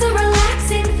 Karma's a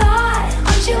relaxing thought,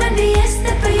 aren't you envious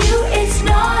that for you it's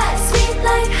not? Sweet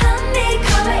like honey,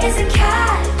 karma is a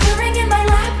cat, purring in my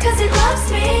lap 'cause it loves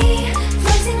me,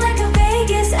 flexing like a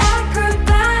Vegas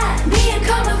acrobat, me and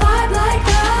karma vibe like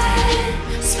that.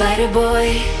 Spider boy,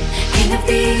 king of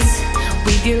thieves,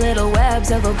 weave your little webs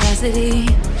of opacity,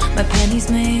 my pennies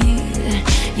made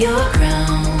your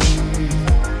crown.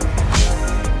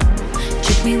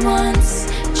 Trick me once,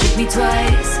 trick me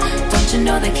twice, don't you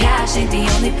know that cash ain't the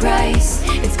only price?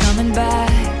 It's coming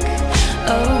back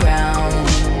around.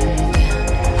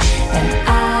 And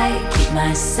I keep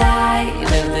my side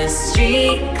of the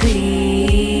street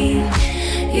clean.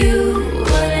 You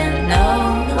wouldn't know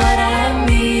what I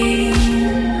mean.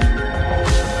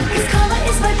 'Cause karma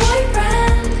is my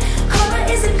boyfriend, karma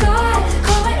is a god,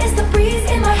 karma is the breeze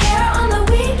in my hair on the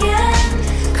weekend.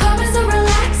 Karma's a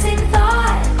relaxing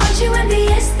thought, aren't you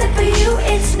envious that for you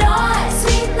it's not?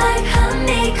 Sweet like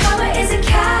honey, karma is a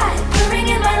cat, purring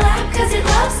in my lap 'cause it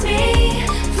loves me,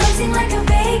 flexing like a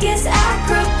Vegas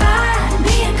acrobat,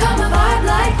 me and karma vibe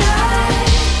like that.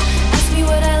 Ask me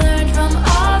what I learned from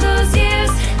all those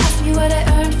years, ask me what I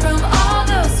earned from all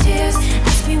those tears,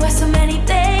 ask me why so many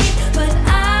think, but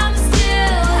I'm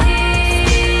still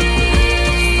here.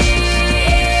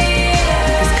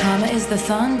 'Cause karma is the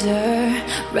thunder,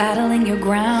 rattling your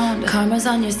ground. Karma's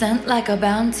on your scent like a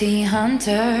bounty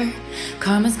hunter.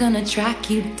 Karma's gonna track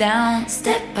you down,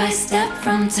 step by step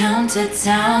from town to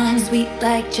town. Sweet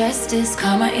like justice,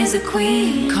 karma is a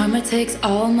queen. Karma takes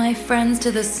all my friends to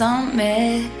the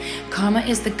summit. Karma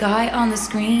is the guy on the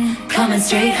screen, coming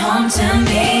straight home to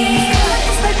me. Karma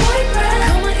is my boyfriend,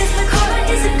 karma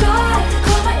is a god,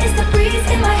 karma is the breeze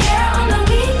in my hair on the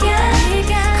weekend.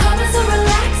 Karma's a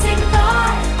relaxing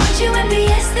thought, aren't you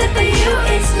envious that for you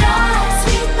it's not?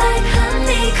 Sweet like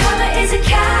honey, karma is a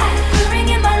cat, purring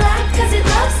in my lap 'cause it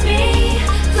loves me,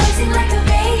 flexing like a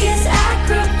Vegas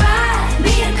acrobat,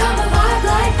 me and karma vibe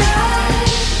like that.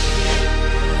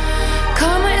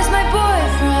 Karma is my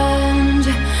boyfriend,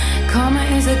 karma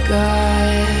is a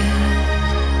god.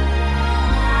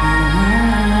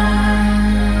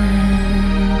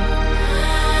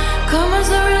 Karma's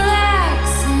a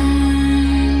relaxing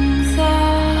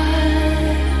thought.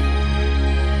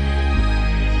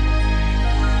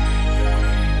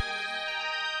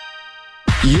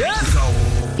 Yeah.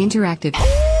 Interactive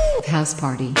house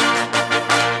party.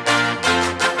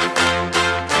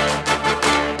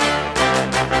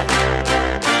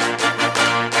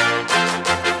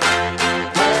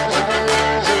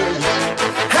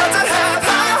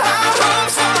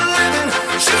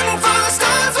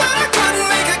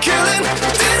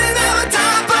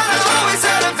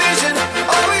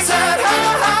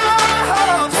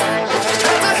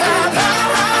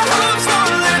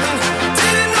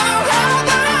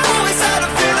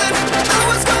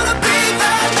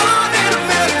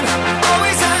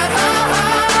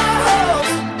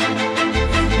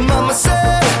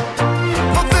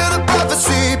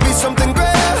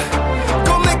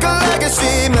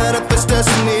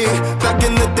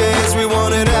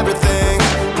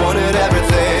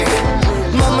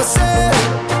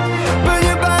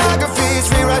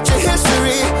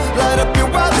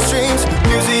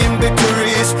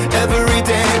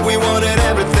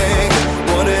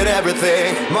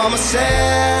 Mama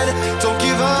said, don't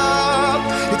give up,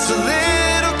 it's a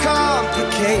little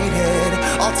complicated,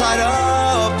 all tied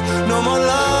up, no more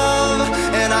love,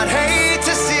 and I'd hate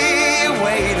to see you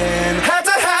waiting. Had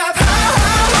to have high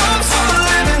hopes for a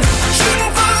living,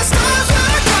 shooting for the stars but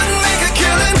I couldn't make a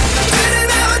killing,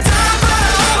 didn't have a time but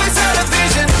I always had a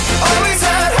vision, always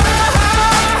had high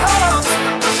hopes.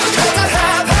 Had to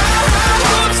have high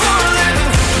hopes for a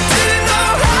living, didn't know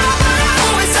how but I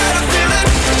always had a feeling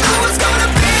I was gonna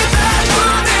be that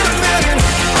one in a million,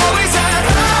 always had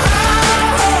high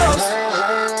hopes.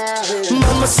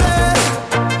 Mama said,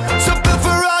 something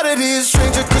for oddities,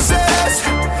 stranger causes,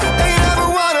 ain't never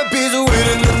wannabes,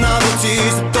 winning the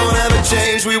novelties that don't ever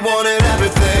change. We wanted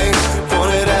everything,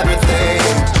 wanted everything.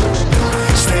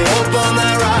 Stay up on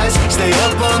that rise, stay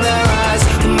up on that rise,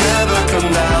 never come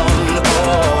down.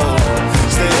 Oh,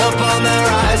 stay up on that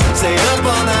rise, stay up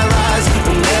on that rise,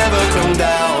 never come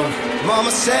down.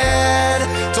 Mama said,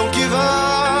 don't give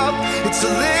up, it's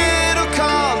a little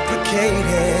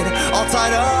complicated, all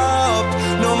tied up,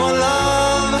 no more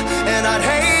love,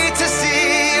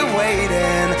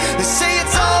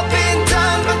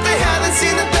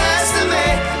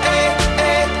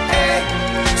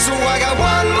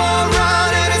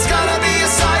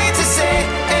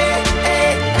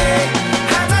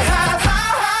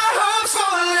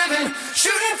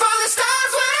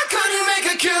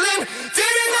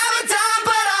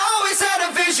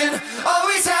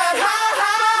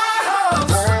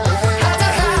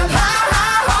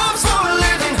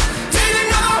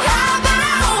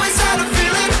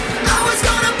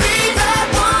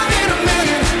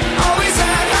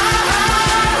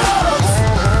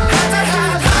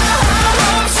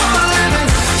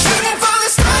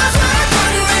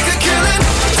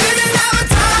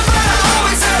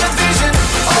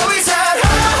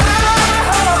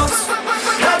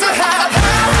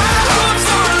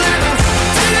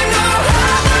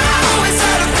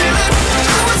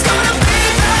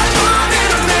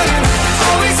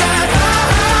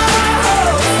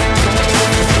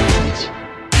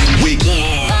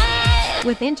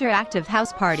 interactive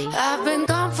house party. I've been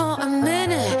gone for a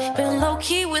minute, been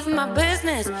low-key with my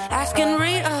business. Asking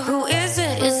Rita, who is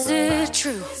it? Is it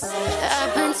true?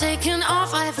 I've been taking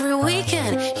off every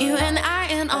weekend, you and I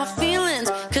in our feelings,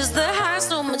 cause the high's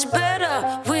so much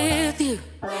better with you.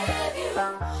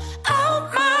 Oh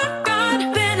my God,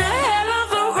 been a hell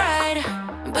of a ride,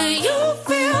 but you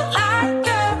feel like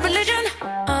a religion.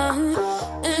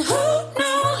 And who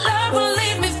knew love will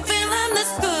leave me feeling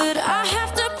this good? I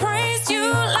have to praise you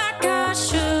like I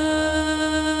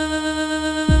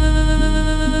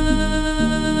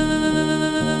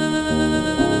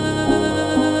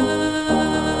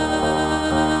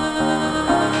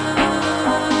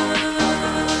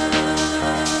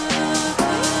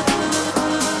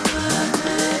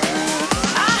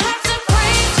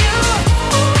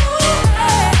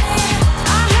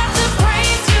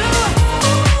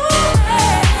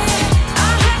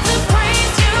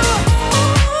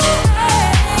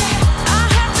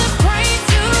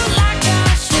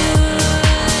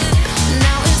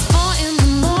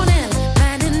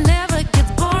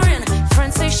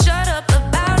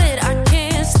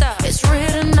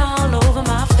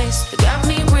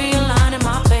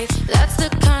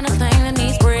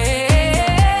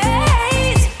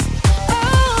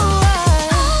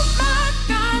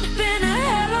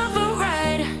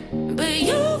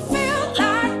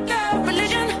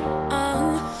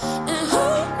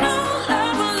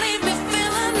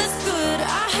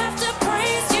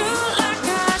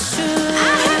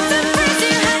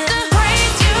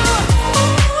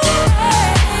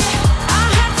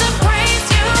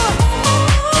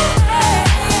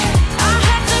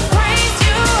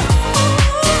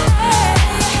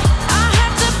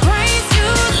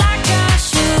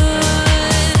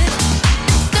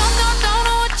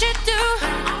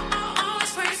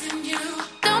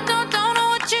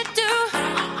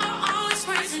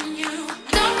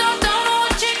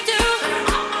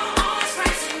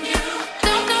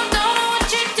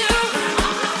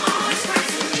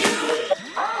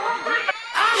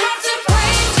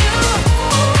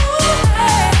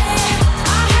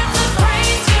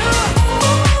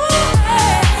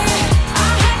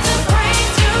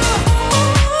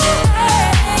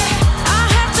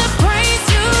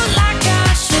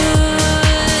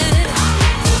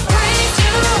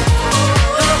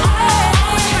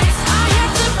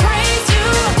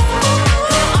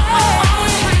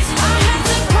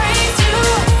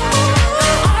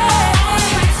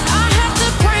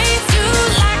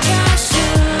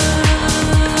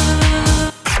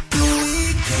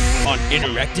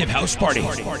Interactive House Party.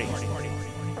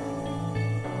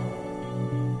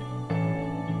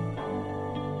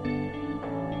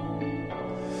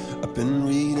 I've been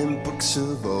reading books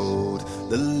of old,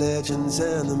 the legends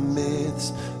and the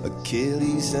myths,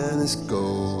 Achilles and his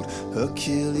gold,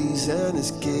 Hercules and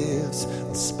his gifts,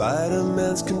 and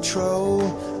Spider-Man's control,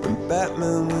 and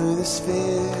Batman with his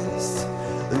fist.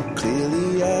 And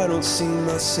clearly I don't see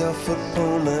myself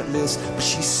upon that list. But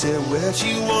she said, where'd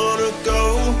you wanna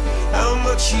go? How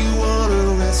much you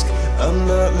wanna risk? I'm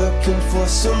not looking for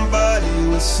somebody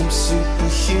with some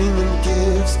superhuman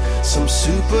gifts, some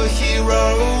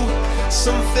superhero,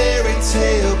 some fairy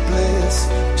tale bliss.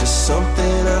 Just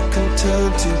something I can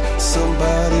turn to,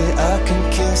 somebody I can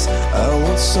kiss. I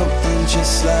want something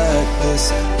just like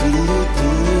this.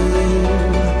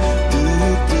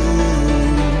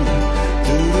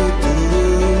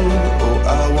 Oh,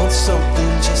 I want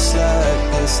something just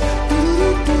like this.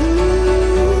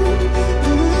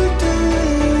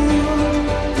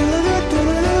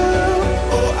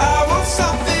 Oh, I want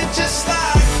something just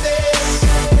like this.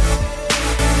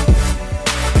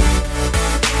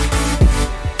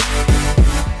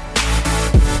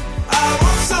 I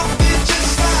want something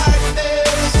just like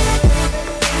this.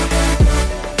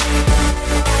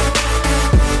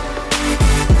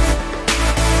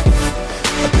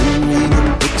 I've been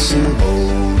reading books of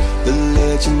old, the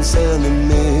legends and the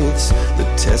myths, the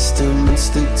testaments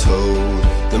they told,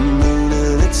 the moon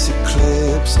and its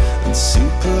eclipse, and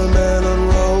Superman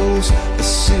unrolls the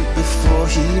suit before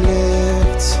he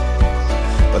lived.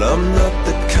 But I'm not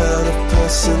the kind of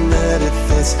person that it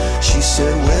fits. She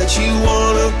said, where'd you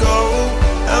wanna go?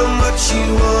 How much you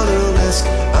wanna risk?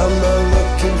 I'm not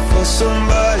looking for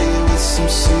somebody with some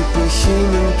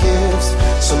superhuman gifts,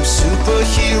 some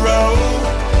superhero,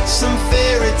 some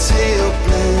fairy tale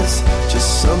bliss.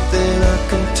 Just something I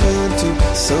can turn to,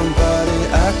 somebody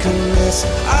I can miss.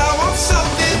 I want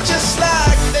something just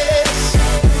like this.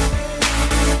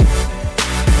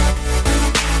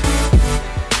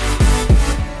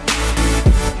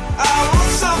 I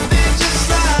want something just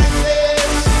like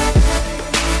this.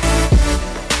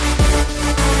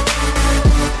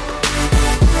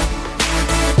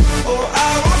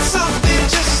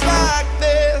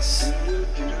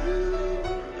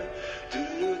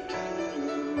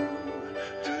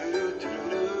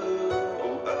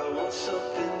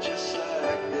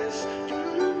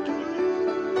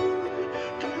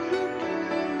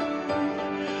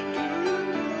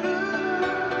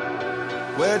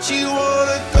 Where'd you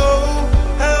wanna go?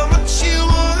 How much you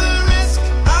wanna risk?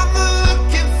 I'm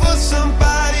looking for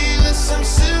somebody with some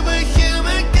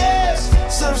superhuman gifts,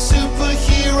 some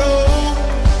superhero,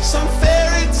 some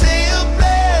fairy tale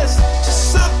blast,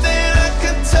 just something I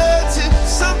can turn to,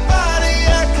 somebody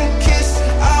I can kiss.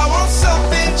 I want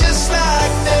something just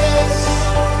like this.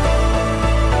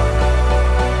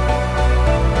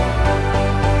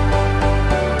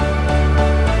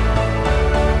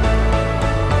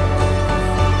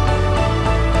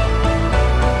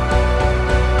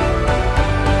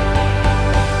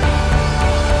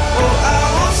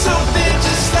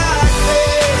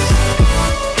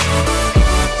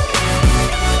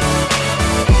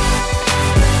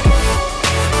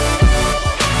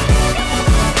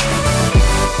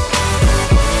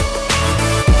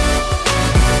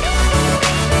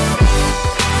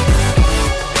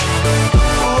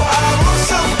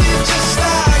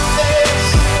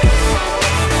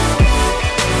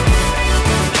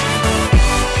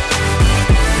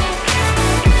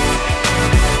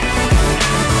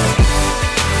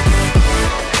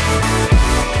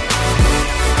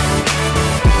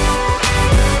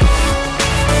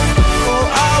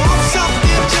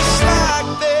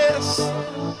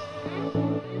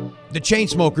 The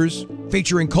Chainsmokers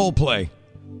featuring Coldplay.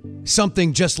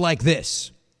 Something just like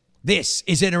this. This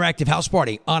is Interactive House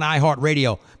Party on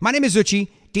iHeartRadio. My name is Eutche.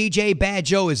 DJ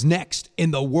BadJoe is next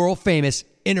in the world famous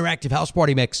Interactive House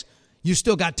Party mix. You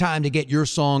still got time to get your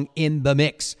song in the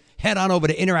mix. Head on over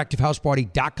to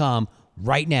interactivehouseparty.com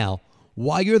right now.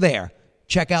 While you're there,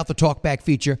 check out the talkback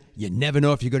feature. You never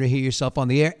know if you're going to hear yourself on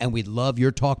the air, and we love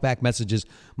your talkback messages.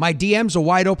 My DMs are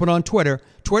wide open on Twitter,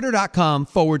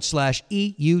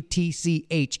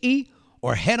 twitter.com/EUTCHE,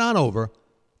 or head on over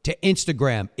to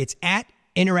Instagram. It's at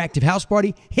Interactive House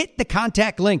Party. Hit the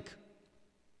contact link.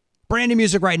 Brand new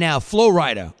music right now, Flow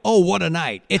Rider. Oh, what a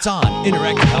night. It's on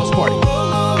Interactive House Party.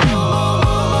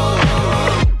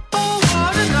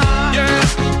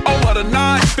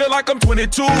 Night. Feel like I'm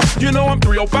 22. You know I'm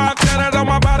 305. Tatted on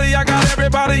my body. I got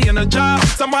everybody in a job.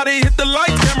 Somebody hit the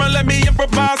lights, camera, let me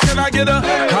improvise. Can I get a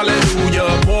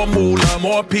hallelujah? More moolah,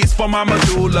 more peace for my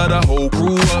medulla. The whole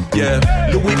crew up, yeah.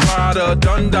 Louis Prada,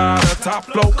 Dundada, top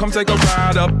flow. Come take a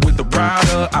ride up with the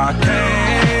rider. I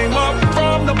came up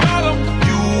from the bottom.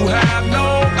 You have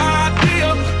no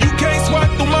idea. You can't sweat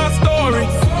through my story.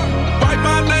 Write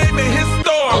my name in his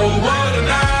story. Oh, what a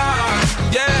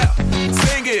night. Yeah.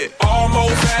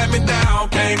 Almost had me down,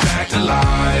 came back to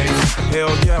life.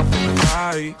 Hell yeah, I'm feeling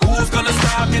right. Who's gonna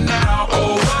stop me now?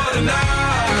 Oh, what a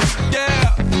night.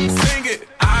 Yeah, sing it.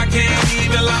 I can't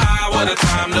even lie. What a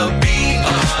time to be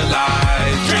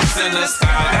alive. Drinks in the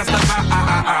sky, that's the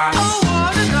high. Oh,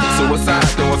 what a night.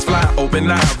 Suicide doors fly,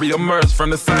 open eye, reemerge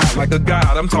from the side like a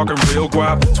god. I'm talking real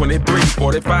guap. 23,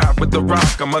 45 with the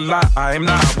rock. I'm a lot, I am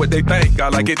not what they think. I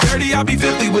like it dirty, I be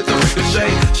 50 with the ricochet.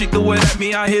 She threw it at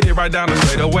me, I hit it right down the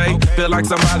straight away. Feel like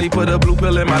somebody put a blue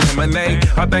pill in my lemonade.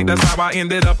 I think that's how I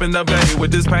ended up in the bay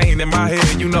with this pain in my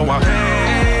head. You know I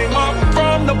came up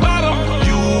from the bottom.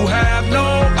 You have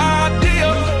no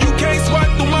idea. You can't sweat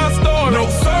through my story. No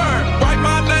sir, write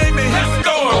my name in his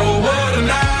story. Oh, what a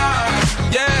night.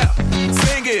 Yeah,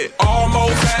 sing it.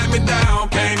 Almost had me down,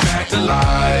 came back to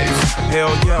life.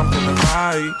 Hell yeah, I'm feeling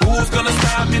right. Who's gonna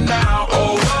stop me now?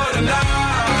 Oh, what a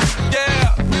night.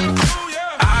 Yeah,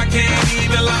 I can't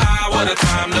even lie. What a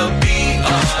time to be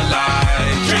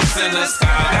alive. Drinks in the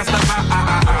sky, that's the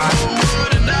high. Oh,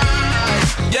 what a night.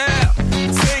 Yeah,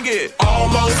 sing it.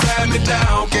 Almost had me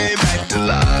down, came back to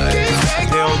life.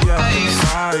 Hell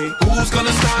yeah, right. Who's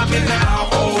gonna stop me now?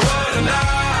 Oh, what a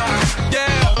night.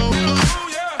 Yeah,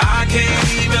 I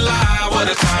can't even lie. What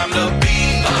a time to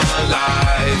be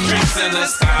alive. Drinks in the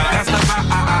sky, that's the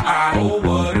high. Oh,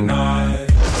 what a night.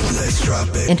 Let's drop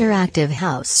it. Interactive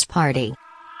House Party.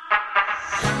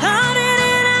 I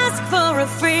didn't ask for a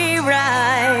free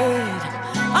ride.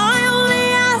 I only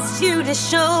asked you to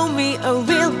show me a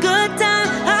real good time.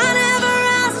 I never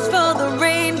asked for the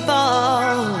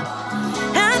rainfall.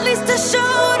 At least I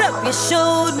showed up. You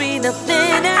showed me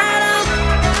nothing at all.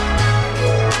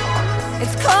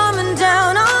 It's coming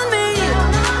down on me.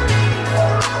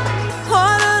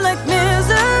 Water like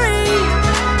misery.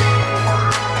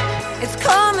 It's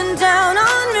coming down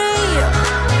on me.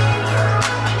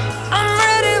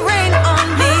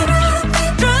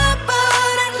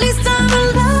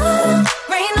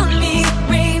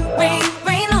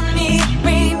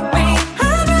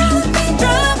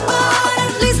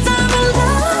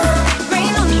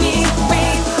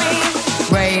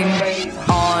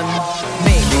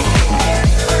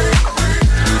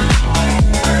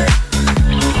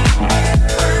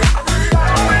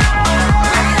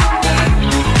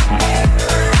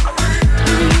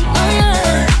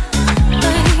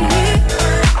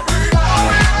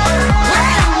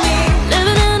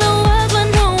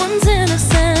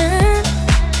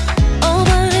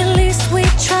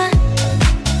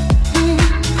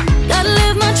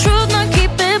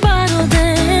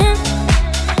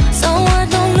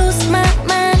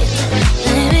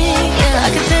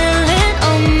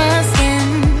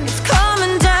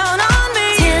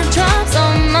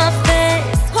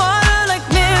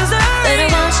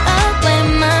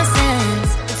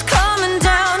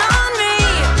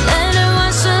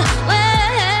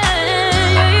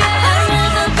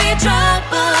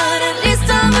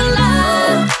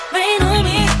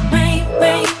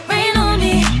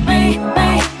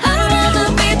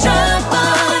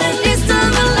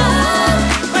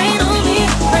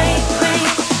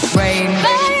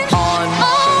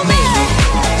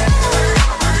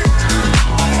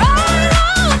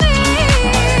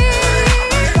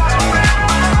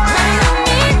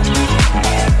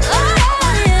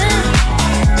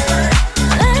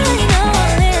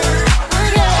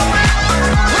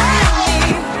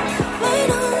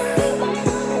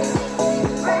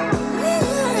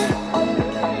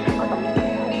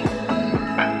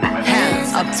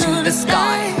 to the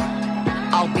sky.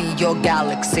 I'll be your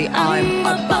galaxy, I'm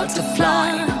about to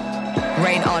fly.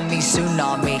 Rain on me,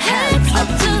 tsunami, hands up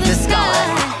to the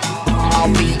sky.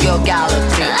 I'll be your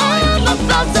galaxy, I'm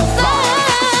about to fly.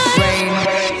 Rain on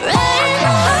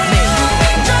me.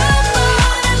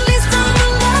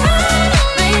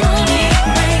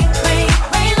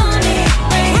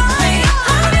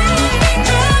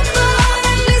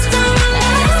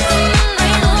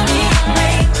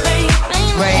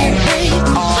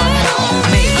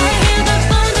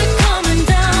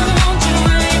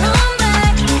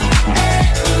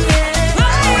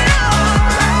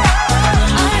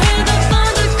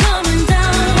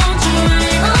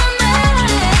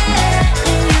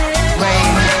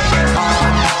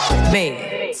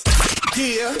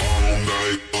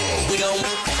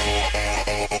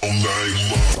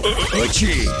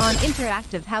 On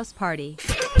Interactive House Party.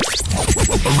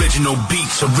 Original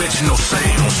beats, original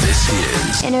sounds. This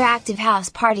is Interactive House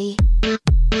Party.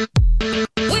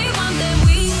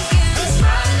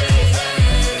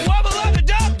 Wobble up and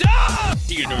dub dub!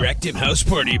 The Interactive House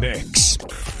Party mix.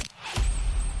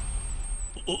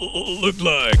 Look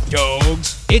like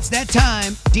dogs. It's that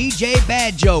time. DJ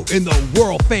BadJoe in the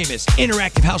world famous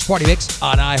Interactive House Party mix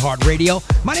on iHeartRadio.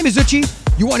 My name is Eutche.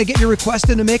 You want to get your request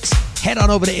in the mix? Head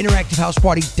on over to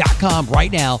interactivehouseparty.com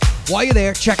right now. While you're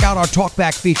there, check out our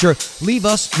TalkBack feature. Leave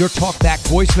us your TalkBack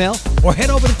voicemail or head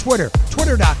over to Twitter,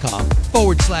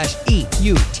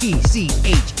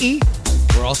 twitter.com/EUTCHE.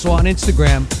 We're also on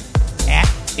Instagram at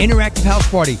Interactive House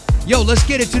Party. Yo, let's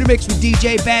get into the mix with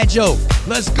DJ BadJoe.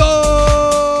 Let's go!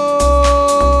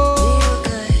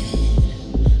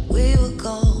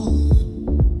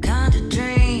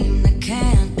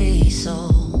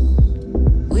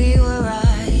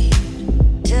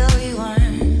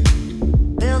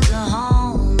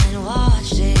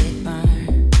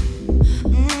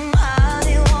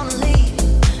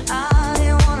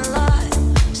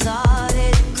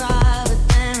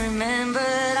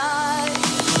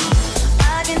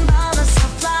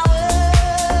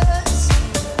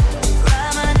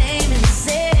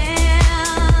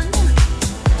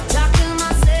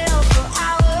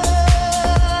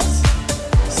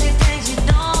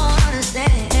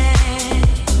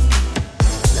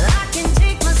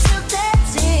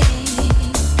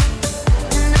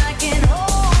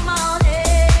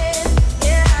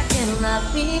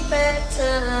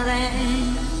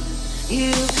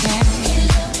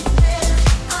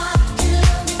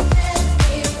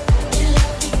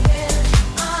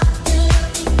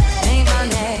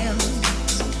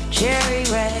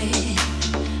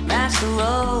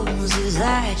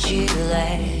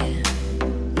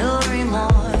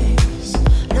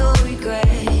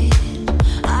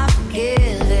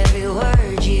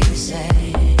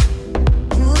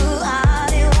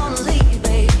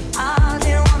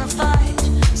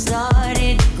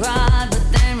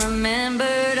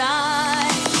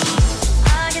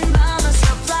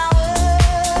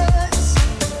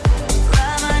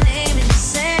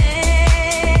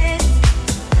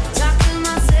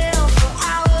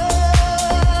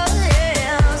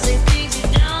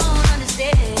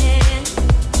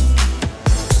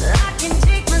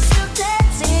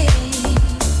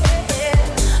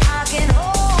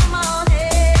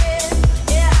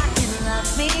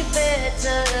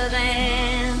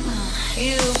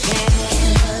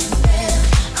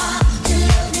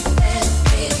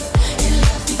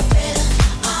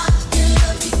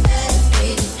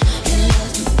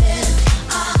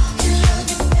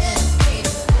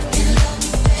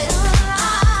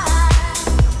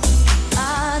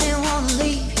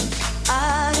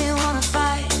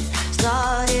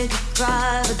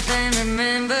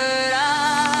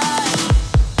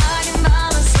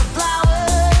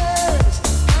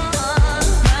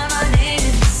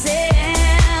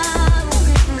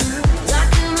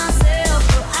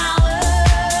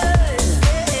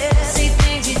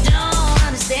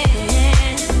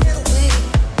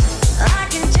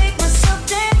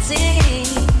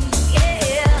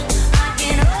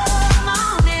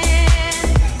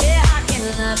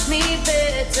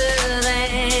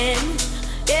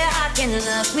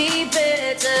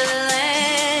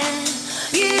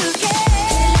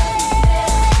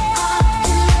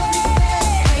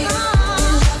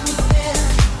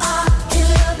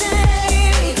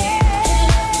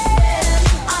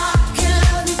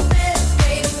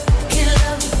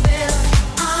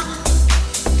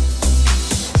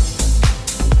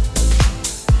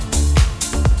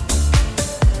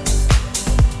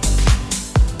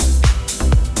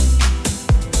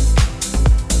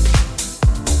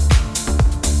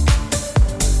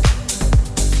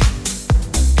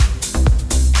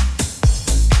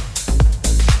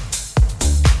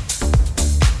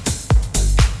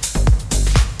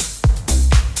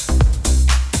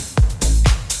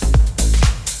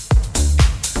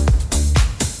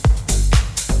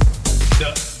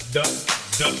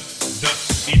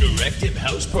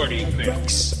 Party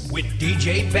Mix with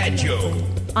DJ BadJoe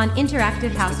on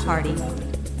Interactive House Party. You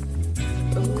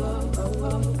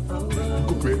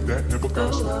could quit that, never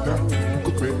gotta sweat that. You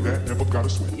could quit that, never gotta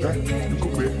sweat that. You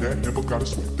could quit that, never gotta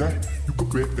sweat that. You could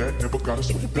quit that, never gotta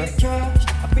sweat that. Cash,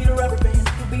 I'll be the rubber band,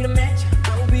 you be the match,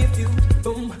 I will be a few.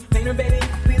 Boom, painter baby, you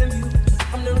could be the mute.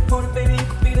 I'm the reporter baby, you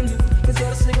could be the new. Cause you're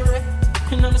the cigarette,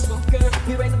 and I'm the smoker.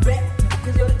 We raise the bet,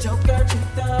 cause you're the joker.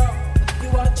 Truth out, you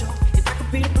are the joke. If I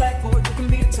could be the blackboard, you can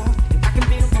be the top. If I can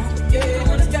be the phone, yeah.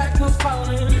 When the sky comes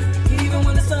falling, even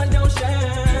when the sun don't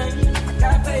shine, I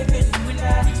got faith in you and I.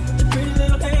 Put your pretty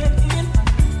little hand in,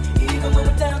 even when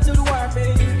I'm down to the wire,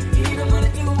 baby. Even when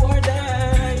it's you or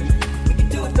die, we can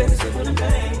do it, baby, simple and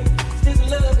plain. This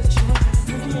love is true.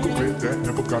 You could quit that,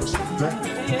 never gotta sweat that.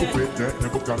 You could quit that,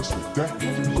 never gotta sweat that.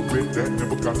 You could quit that,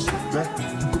 never gotta sweat that.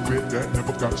 You could quit that,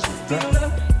 never gotta sweat that.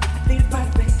 Be the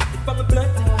party, baby. From the blood,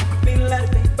 be the light,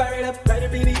 baby. Fire it up, write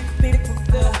it, baby. Be the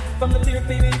cool, from the lyric,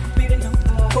 baby. Be the note.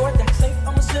 Chord that safe,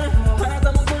 I'm a sinner. Eyes,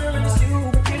 I'm a winner, and it's you.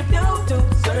 Repeat it, do.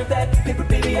 Serve that paper,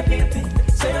 baby. I be a pin.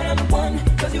 Say I'm the one,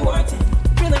 cause you are 10.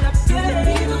 Feeling up,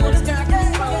 yeah. Even when the sky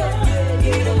gets falling,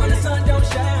 even when the sun don't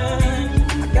shine,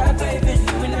 I got faith in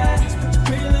you and I. Put your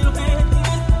pretty little hand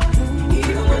in,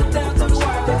 even when I'm down to the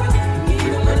wire, baby.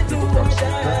 Even when it do or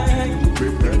die,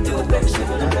 we can do it, baby.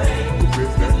 Simple and plain.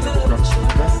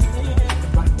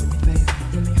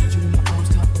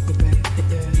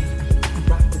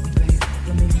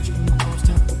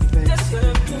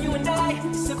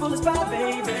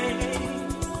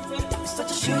 Such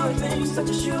a sure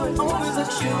thing, always a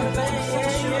sure thing.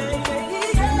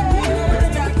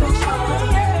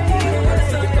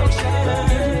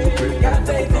 Got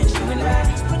faith in you and I.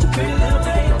 Put your pretty little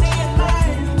thing in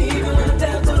mine. Even when I'm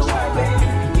down to the wire, baby.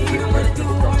 Even when it do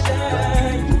or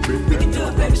die, we can do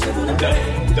it, baby. Simple and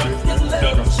plain.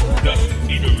 The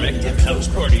Interactive House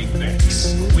Party Mix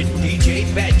with DJ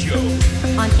BadJoe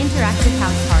on Interactive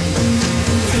House Party.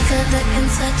 Take a look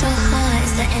inside your heart.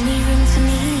 Is there any room for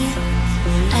me?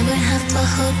 I would have to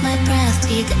hold my breath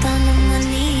till you get down on my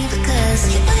knee. Because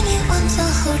you only want to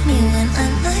hold me when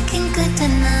I'm looking good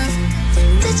enough.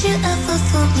 Did you ever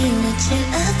fool me? Would you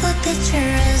ever picture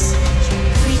us?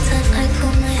 Every time I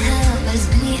pull my hair out, it's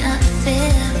me out of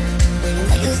fear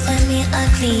that you'll find me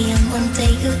ugly and one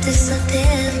day you'll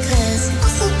disappear. Cause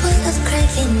what's the point of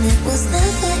craving? It was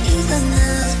never even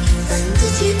enough.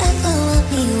 Did you ever want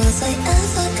me? Was I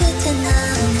ever good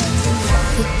enough?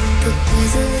 But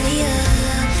boys are way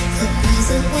up, but boys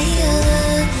are way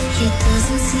up. He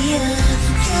doesn't see her.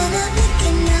 You're not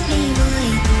looking at me, boy.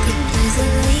 But boys are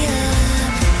way up,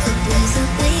 but boys are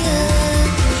way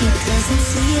up. He doesn't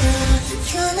see her.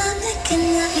 You're not looking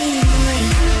at me, boy.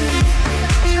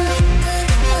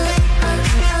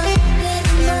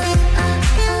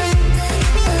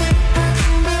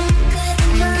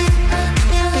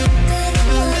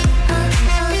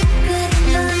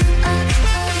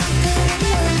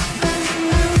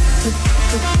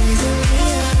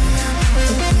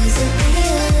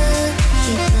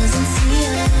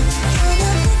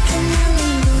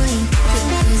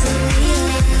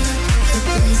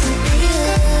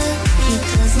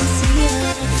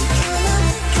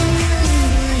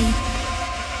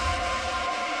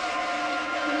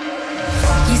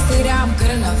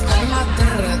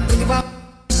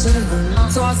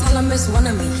 So I tell him it's one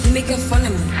of me, he making fun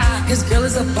of me. His girl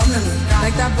is a bum to me,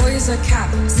 like that boy is a cat.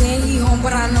 Saying he home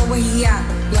but I know where he at.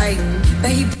 Like,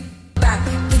 bet he back.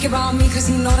 Think about me cause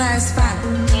he know that it's fat.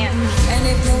 And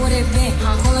it been what it been.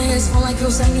 Calling his phone like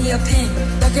he'll send me a pin.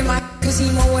 Look at my cause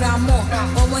he know what I'm on.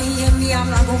 But when he hit me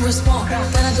I'm not gonna respond.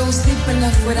 But I don't sleep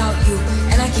enough without you,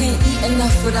 and I can't eat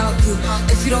enough without you.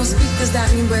 If you don't speak does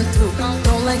that mean we're through?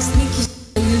 Don't like sneaky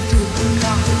shit you do.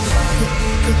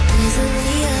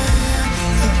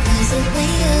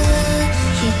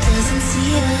 He doesn't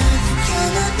see her.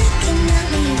 You're not looking at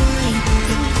me, boy.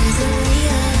 The boys are way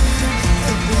up,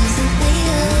 the boys are way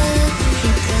up. He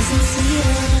doesn't see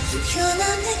her. You're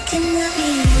not looking at me,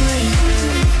 boy.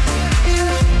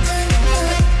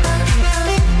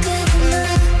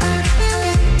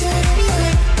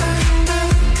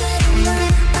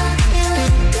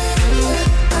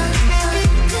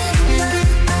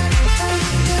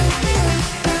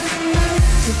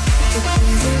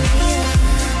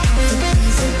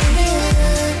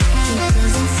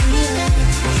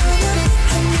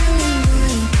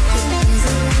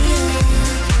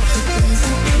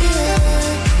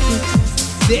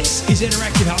 This is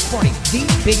Interactive House Party, the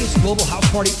biggest global house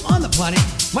party on the planet.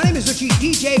 My name is eutche,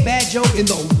 DJ BadJoe in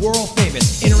the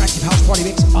world-famous Interactive House Party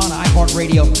Mix on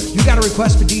iHeartRadio. You got a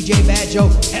request for DJ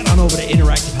BadJoe? Head on over to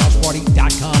Interactive House Party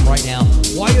interactiveHouseParty.com right now.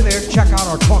 While you're there, check out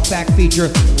our Talkback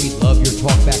feature. We love your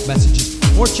Talkback messages.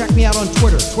 Or check me out on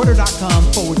Twitter,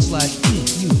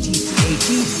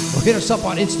 twitter.com/EUTCHE. Or hit us up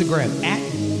on Instagram at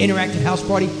Interactive House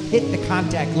Party. Hit the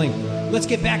contact link. Let's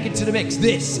get back into the mix.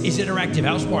 This is Interactive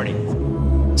House Party.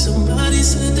 Somebody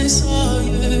said they saw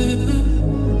you.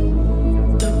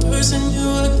 The person you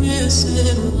were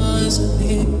kissing wasn't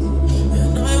me.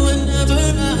 And I would never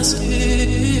ask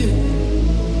you.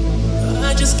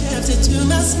 I just kept it to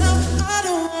myself. I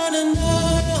don't wanna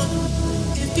know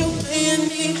if you're playing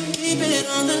me. Keep it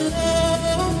on the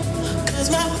low, 'cause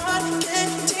my heart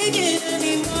can't take it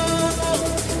anymore.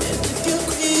 And if you're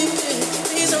creeping,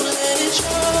 please don't let it show.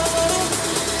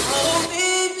 Oh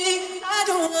baby, I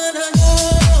don't wanna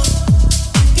know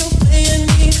if you're playing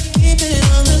me. Keep it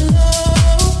on the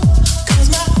low, 'cause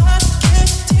my heart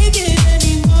can't take it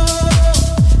anymore.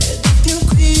 And if you're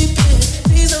creeping,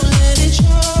 please don't let it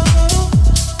show.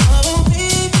 Oh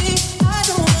baby, I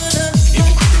don't wanna know. If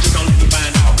you're creeping, just don't let me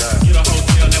find out. Get a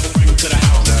hotel, never bring them to the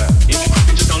house. If you're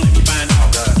creeping, just don't let me find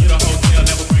out. Get a hotel,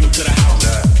 never bring them to the house.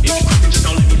 If you're creeping, just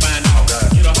don't let me find out.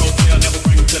 Get a hotel, never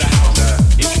bring them to the house.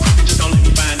 If you're creeping, just don't let me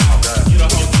find out. Get a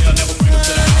hotel, never bring them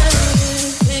to the house.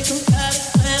 Think about it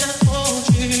when I hold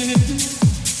you.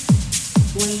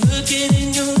 When looking in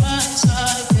your eyes, I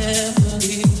can't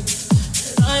believe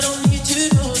that I don't need to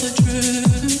know the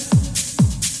truth.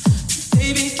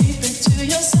 Baby, keep it to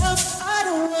yourself. I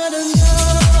don't wanna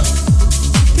know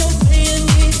if you're playing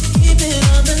me. Keep it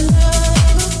on the low,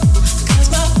 'cause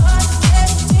my heart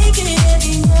can't take it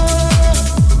anymore.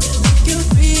 And if you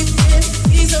breathe it,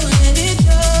 please don't let it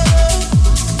go.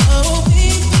 Oh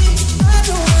baby, I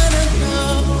don't wanna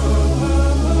know.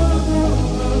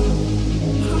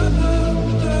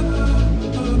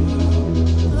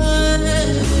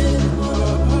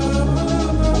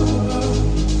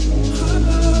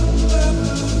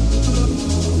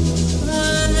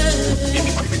 If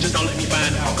you creeping, just don't let me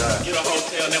find out. Get a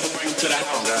hotel, never bring them to the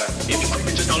house. If you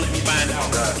creeping, just don't let me find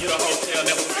out. Get a hotel,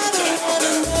 never bring them to the house.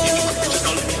 If you creeping, just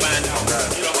don't let me find out.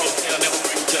 Get a hotel, never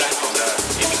bring them to the house.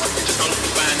 If you creeping, just don't let me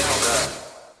find out.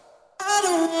 I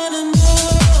don't wanna know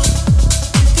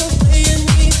if you're playing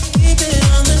me. Keep it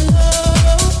on the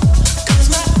low, 'cause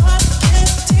my heart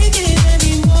can't take it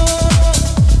anymore.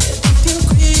 And if you're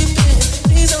creeping,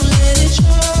 please don't let it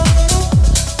show.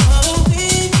 Oh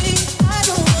baby, I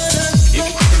don't wanna know. If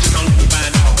you're creeping, just don't let me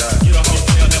find out. Get a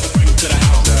hotel, never bring them to the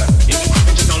house. If you're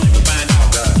creeping, just don't let me find out.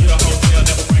 Get a hotel,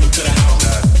 never bring them to the house.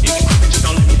 If you're creeping, just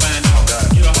don't let me find out.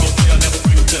 Get a hotel, never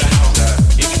bring them to the house.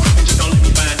 If you're creeping, just don't let me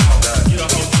find out. Get a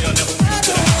hotel, never bring them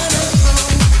to the house.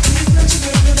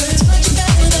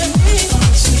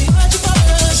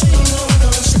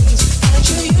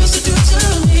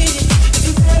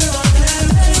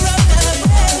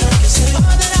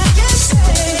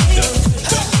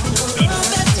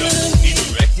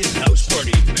 Interactive House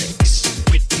Party Mix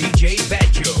with DJ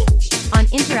BadJoe. On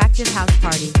Interactive House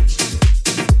Party.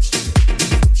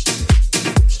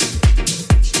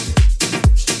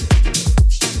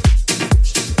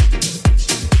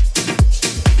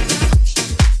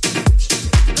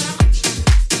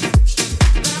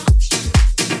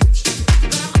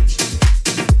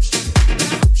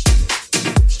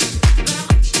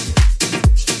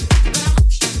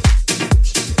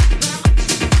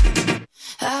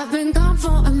 I've been gone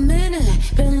for a minute,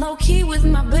 been low key with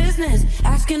my business.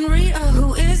 Asking Rita,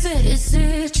 who is it? Is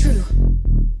it true?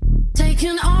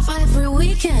 Taking off every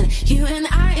weekend, you and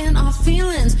I in our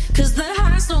feelings. 'Cause the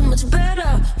high's so much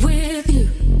better with you.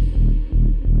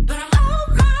 Oh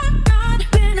my God,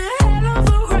 been a hell of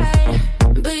a ride.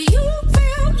 But you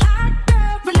feel like a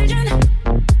religion.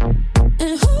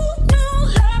 And who knew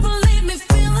love will leave me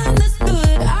feeling this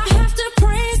good? I have to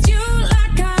praise you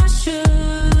like I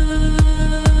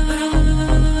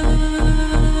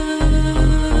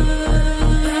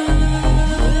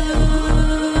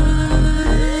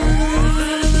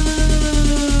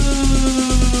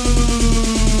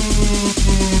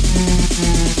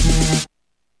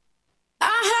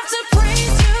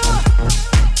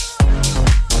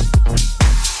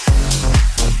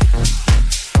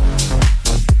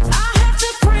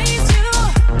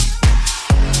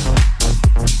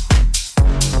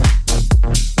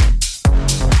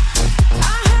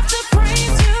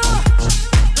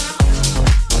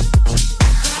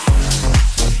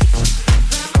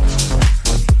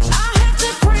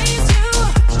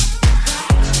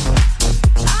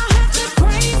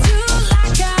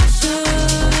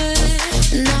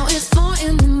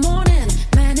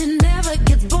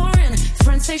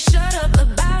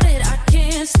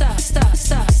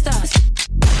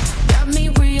Got me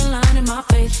realigning my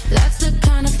faith. That's the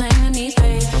kind of thing that needs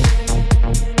faith.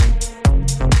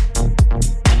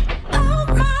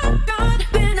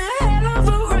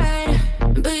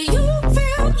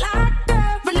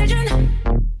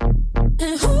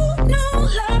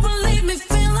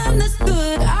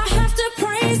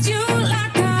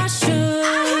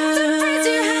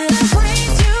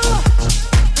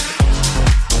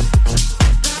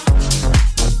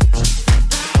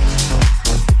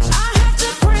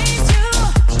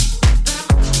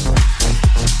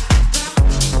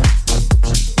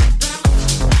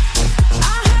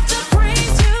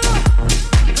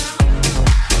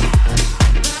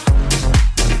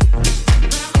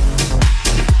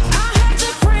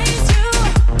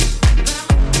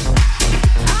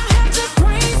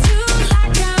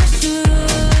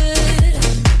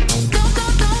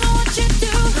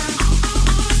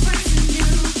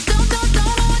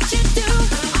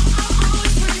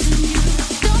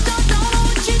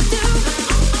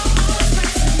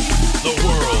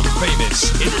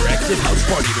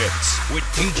 Party Mix with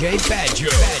DJ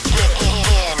BadJoe.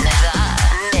 In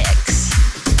the mix.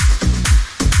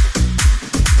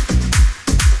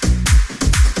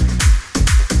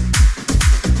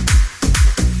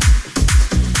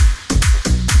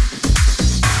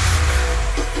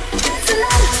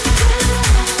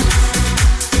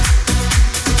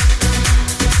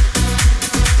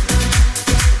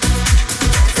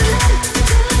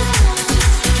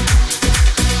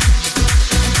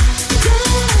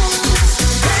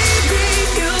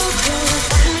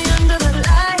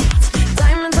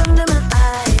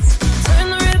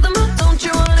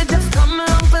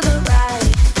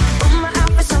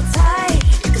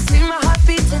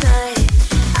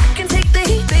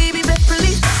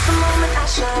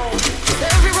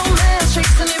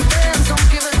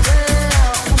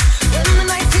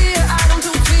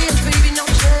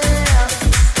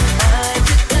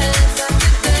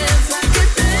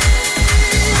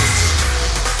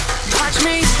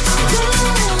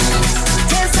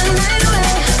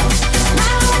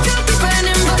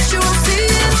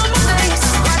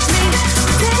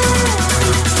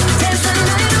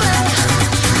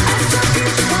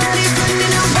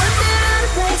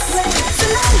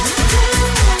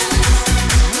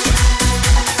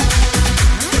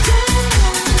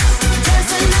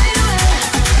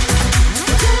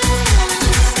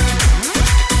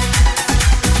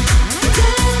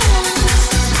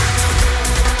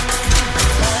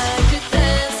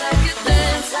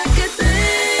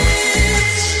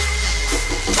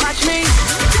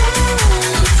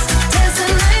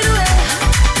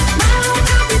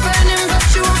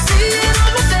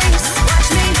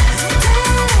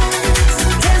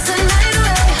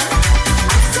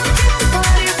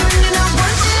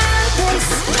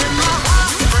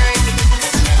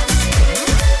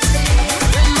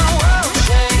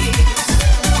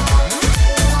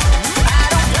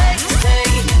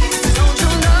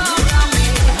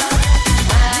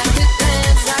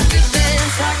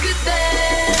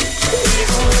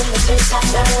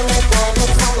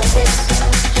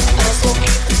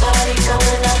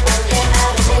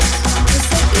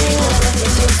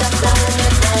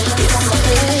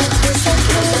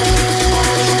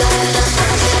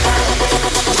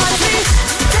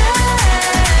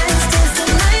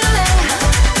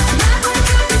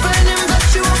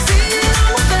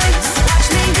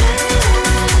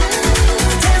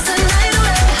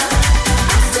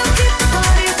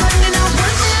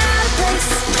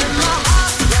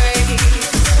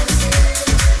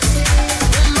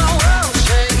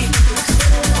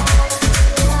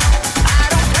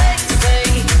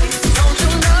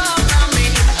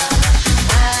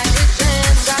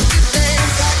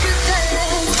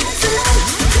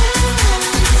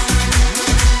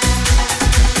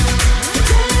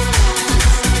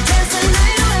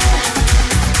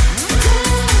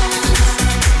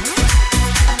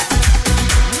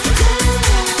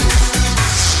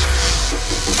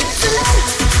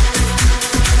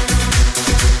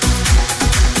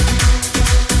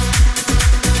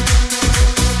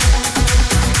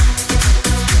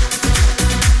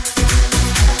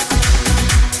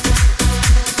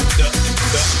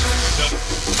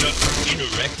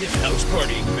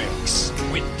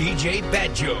 DJ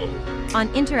BadJoe on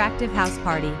Interactive House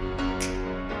Party.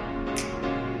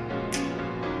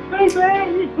 Hey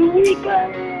man, it's the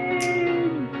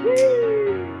weekend!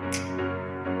 Woo!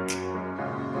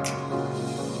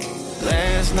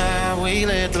 Last night we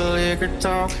let the liquor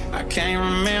talk. I can't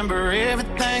remember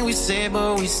everything we said,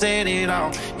 but we said it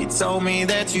all. You told me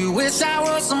that you wish I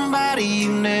was somebody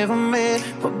you never met.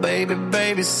 But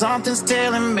baby, something's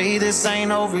telling me this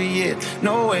ain't over yet.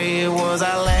 No way it was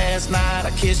our last night.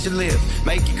 I kissed your lips,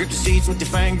 make you grip the sheets with your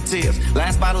fingertips.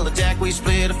 Last bottle of Jack, we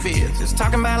split a fifth. Just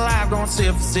talking about life, going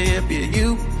sip for sip.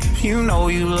 Yeah, you know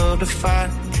you love to fight,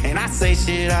 and I say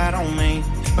shit I don't mean.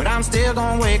 But I'm still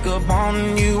gonna wake up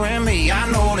on you and me. I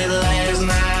know that last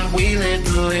night we let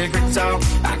the liquor talk.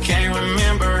 I can't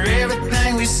remember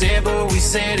everything we said, but we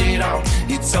said it all.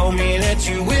 You told me that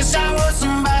you wish I was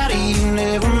somebody you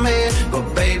never met.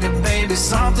 But baby,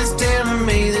 something's telling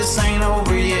me this ain't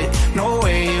over yet. No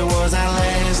way it was our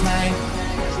last night.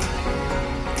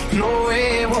 No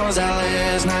way it was our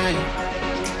last night.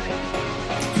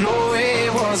 No way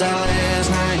it was our last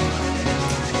night.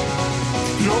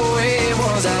 No way it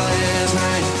was our last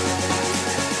night.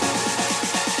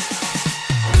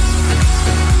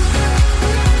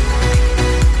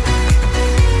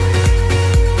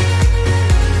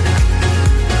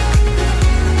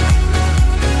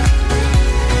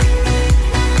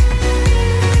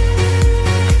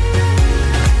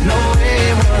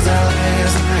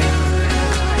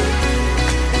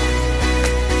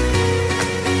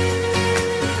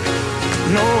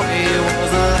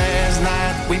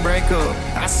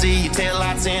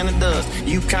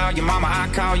 You call your mama, I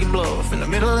call your bluff. In the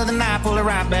middle of the night, pull her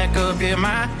right back up. Yeah,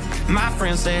 my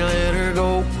friends say let her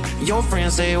go. Your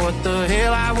friends say what the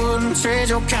hell, I wouldn't trade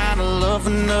your kind of love for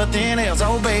nothing else.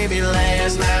 Oh baby,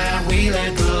 last night we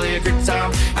let the liquor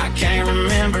talk. I can't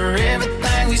remember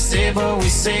everything we said, but we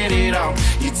said it all.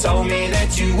 You told me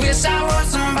that you wish I was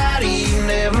somebody you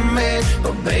never met.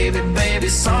 But baby,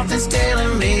 something's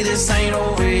telling me this ain't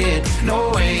over yet.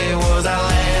 No way it was our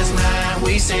last night.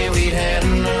 We said we'd had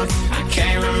enough. I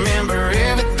can't remember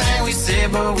everything we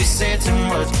said, but we said too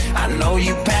much. I know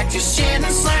you packed your shit and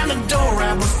slammed the door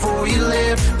right before you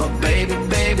left. But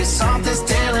baby, something's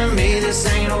telling me this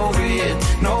ain't over yet.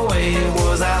 No way it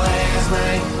was our last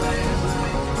night.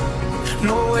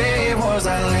 No way it was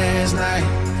our last night.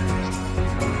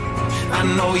 I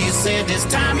know you said this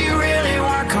time you really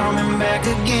weren't coming back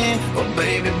again. But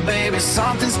baby,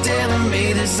 something's telling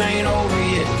me this ain't over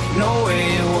yet. No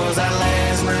way it was our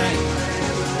last night.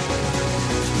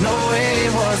 No way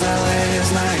it was our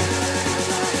last night.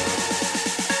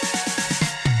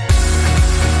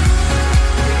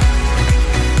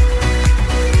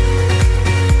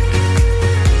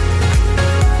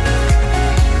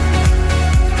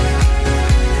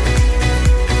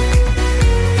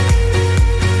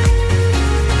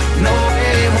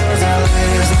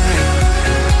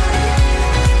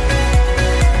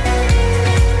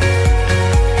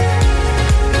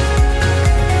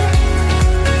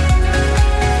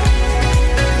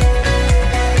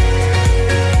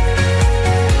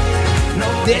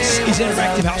 This is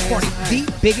Interactive House Party, the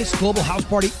biggest global house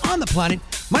party on the planet.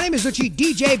 My name is Eutche,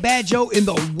 DJ BadJoe in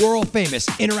the world-famous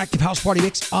Interactive House Party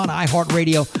mix on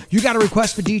iHeartRadio. You got a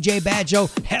request for DJ BadJoe?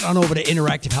 Head on over to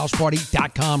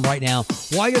interactivehouseparty.com right now.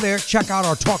 While you're there, check out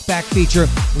our Talkback feature.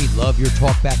 We love your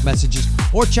Talkback messages.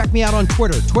 Or check me out on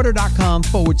Twitter,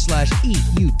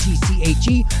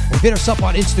 twitter.com/EUTCHE. Or hit us up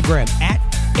on Instagram at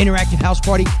Interactive House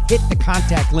Party. Hit the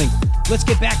contact link. Let's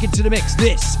get back into the mix.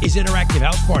 This is Interactive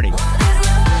House Party.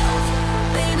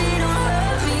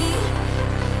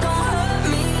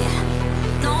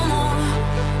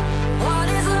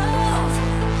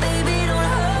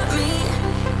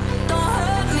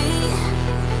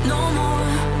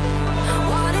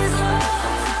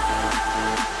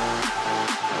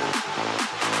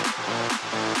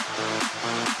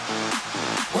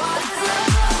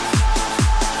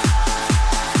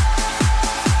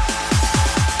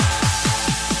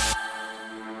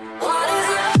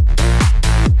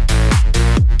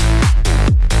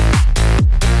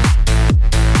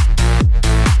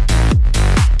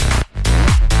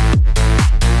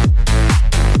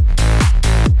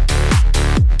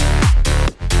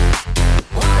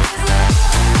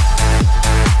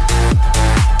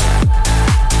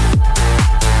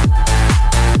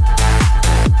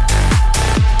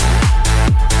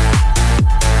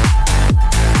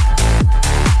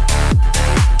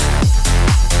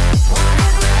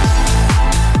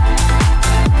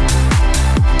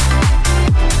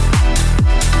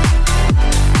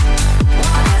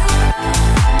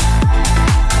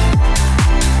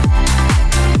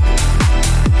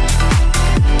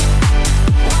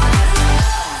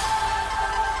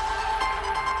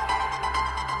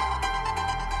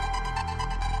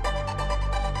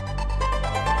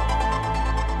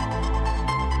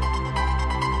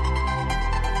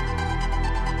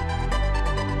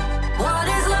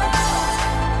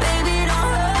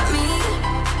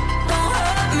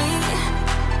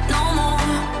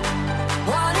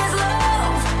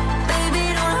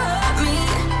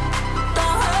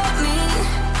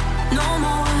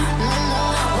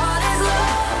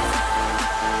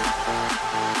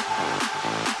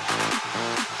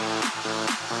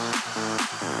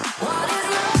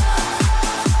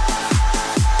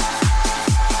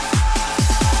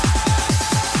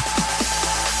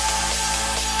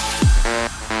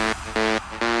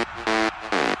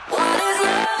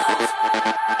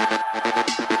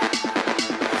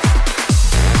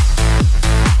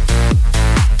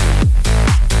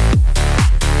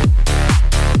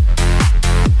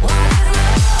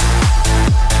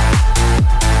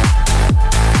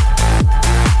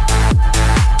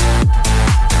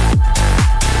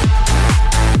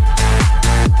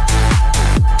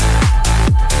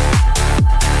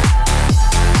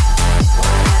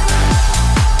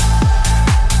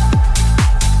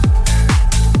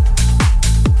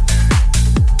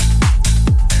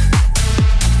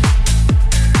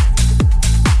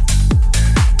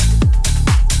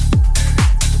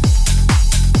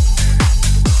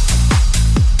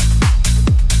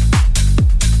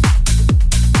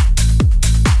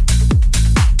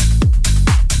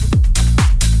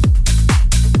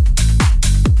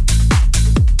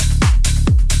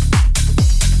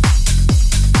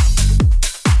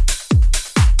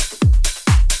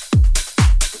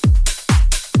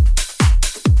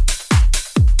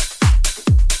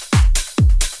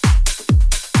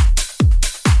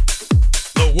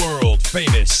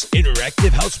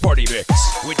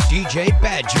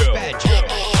 BadJoe.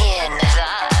 In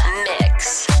the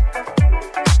mix.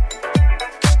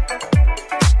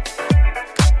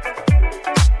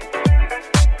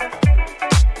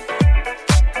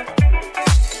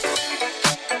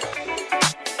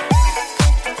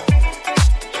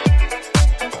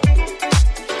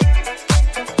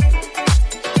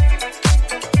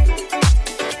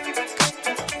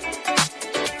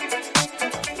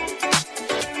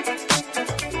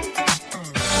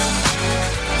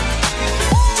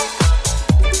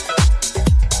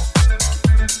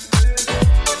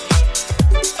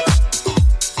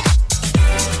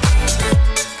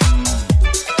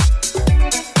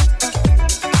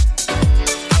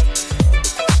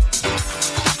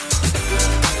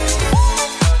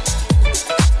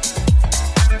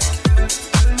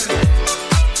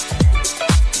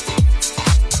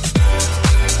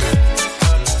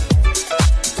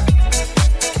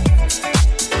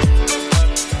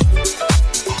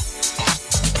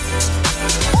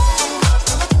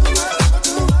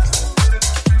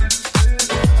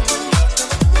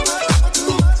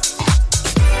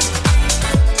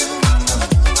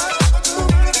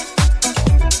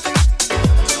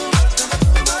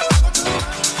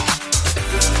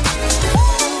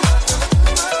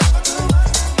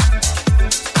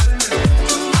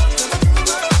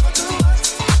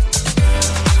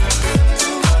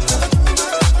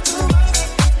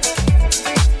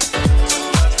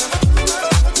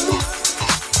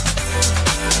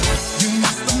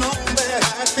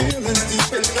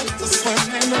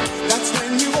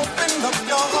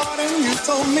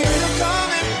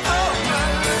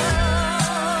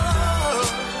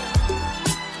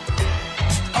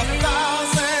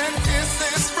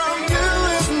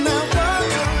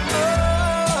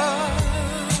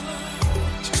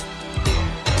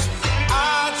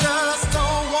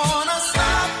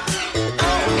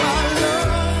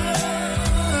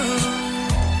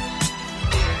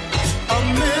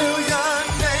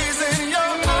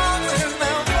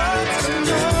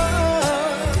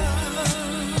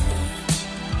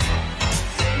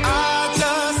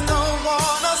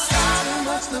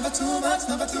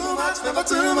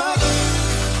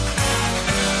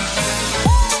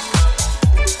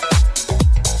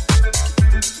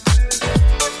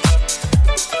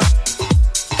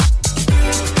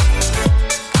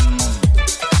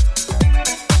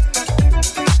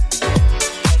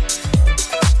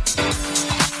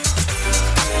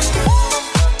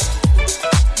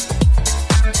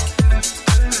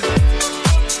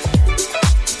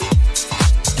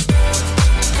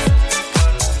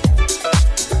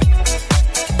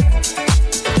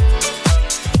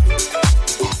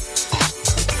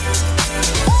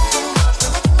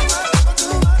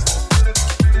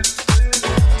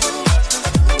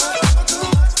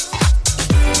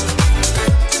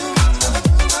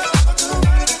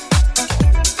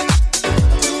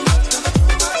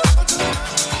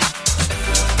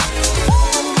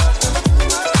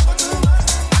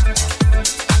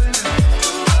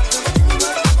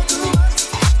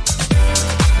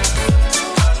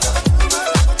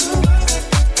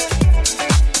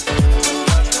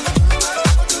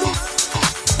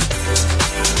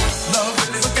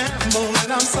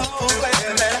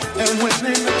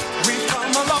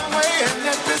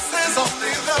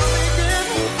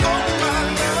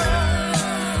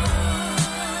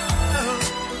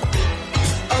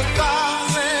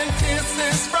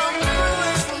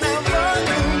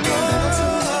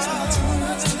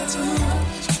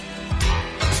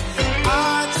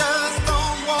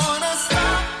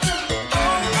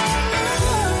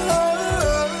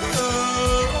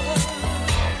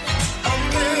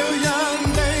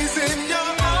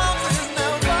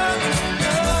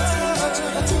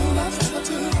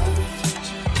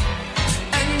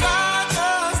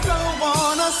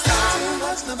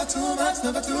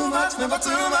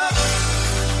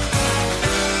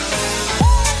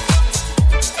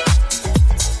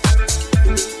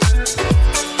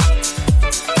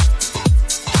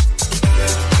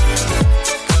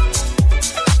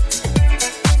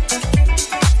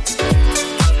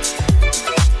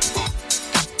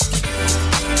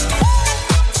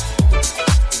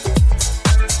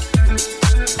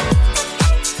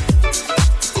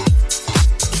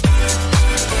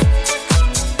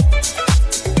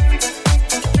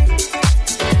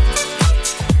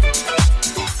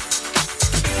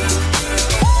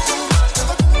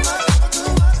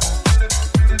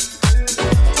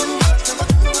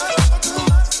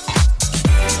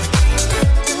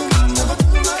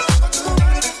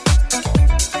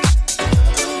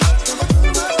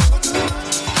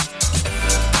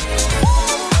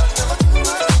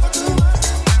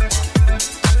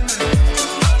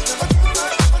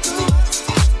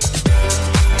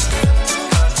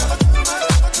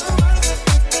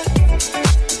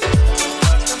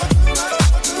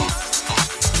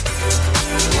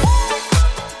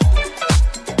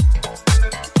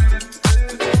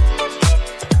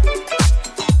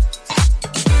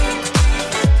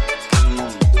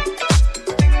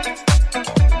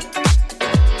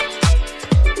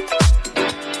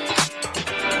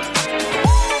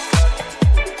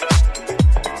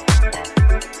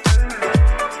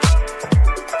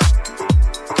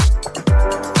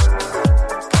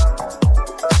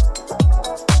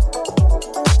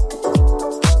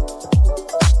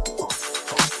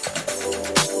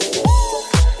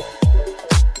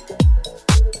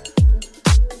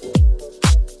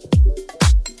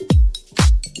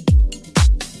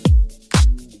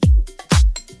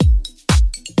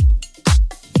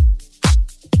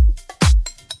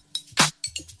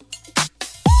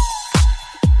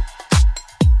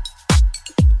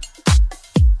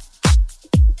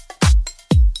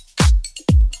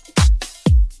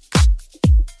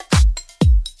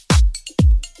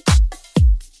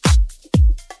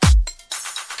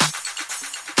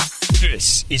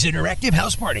 This is Interactive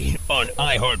House Party on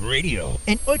iHeartRadio,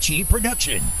 an eutche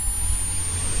production.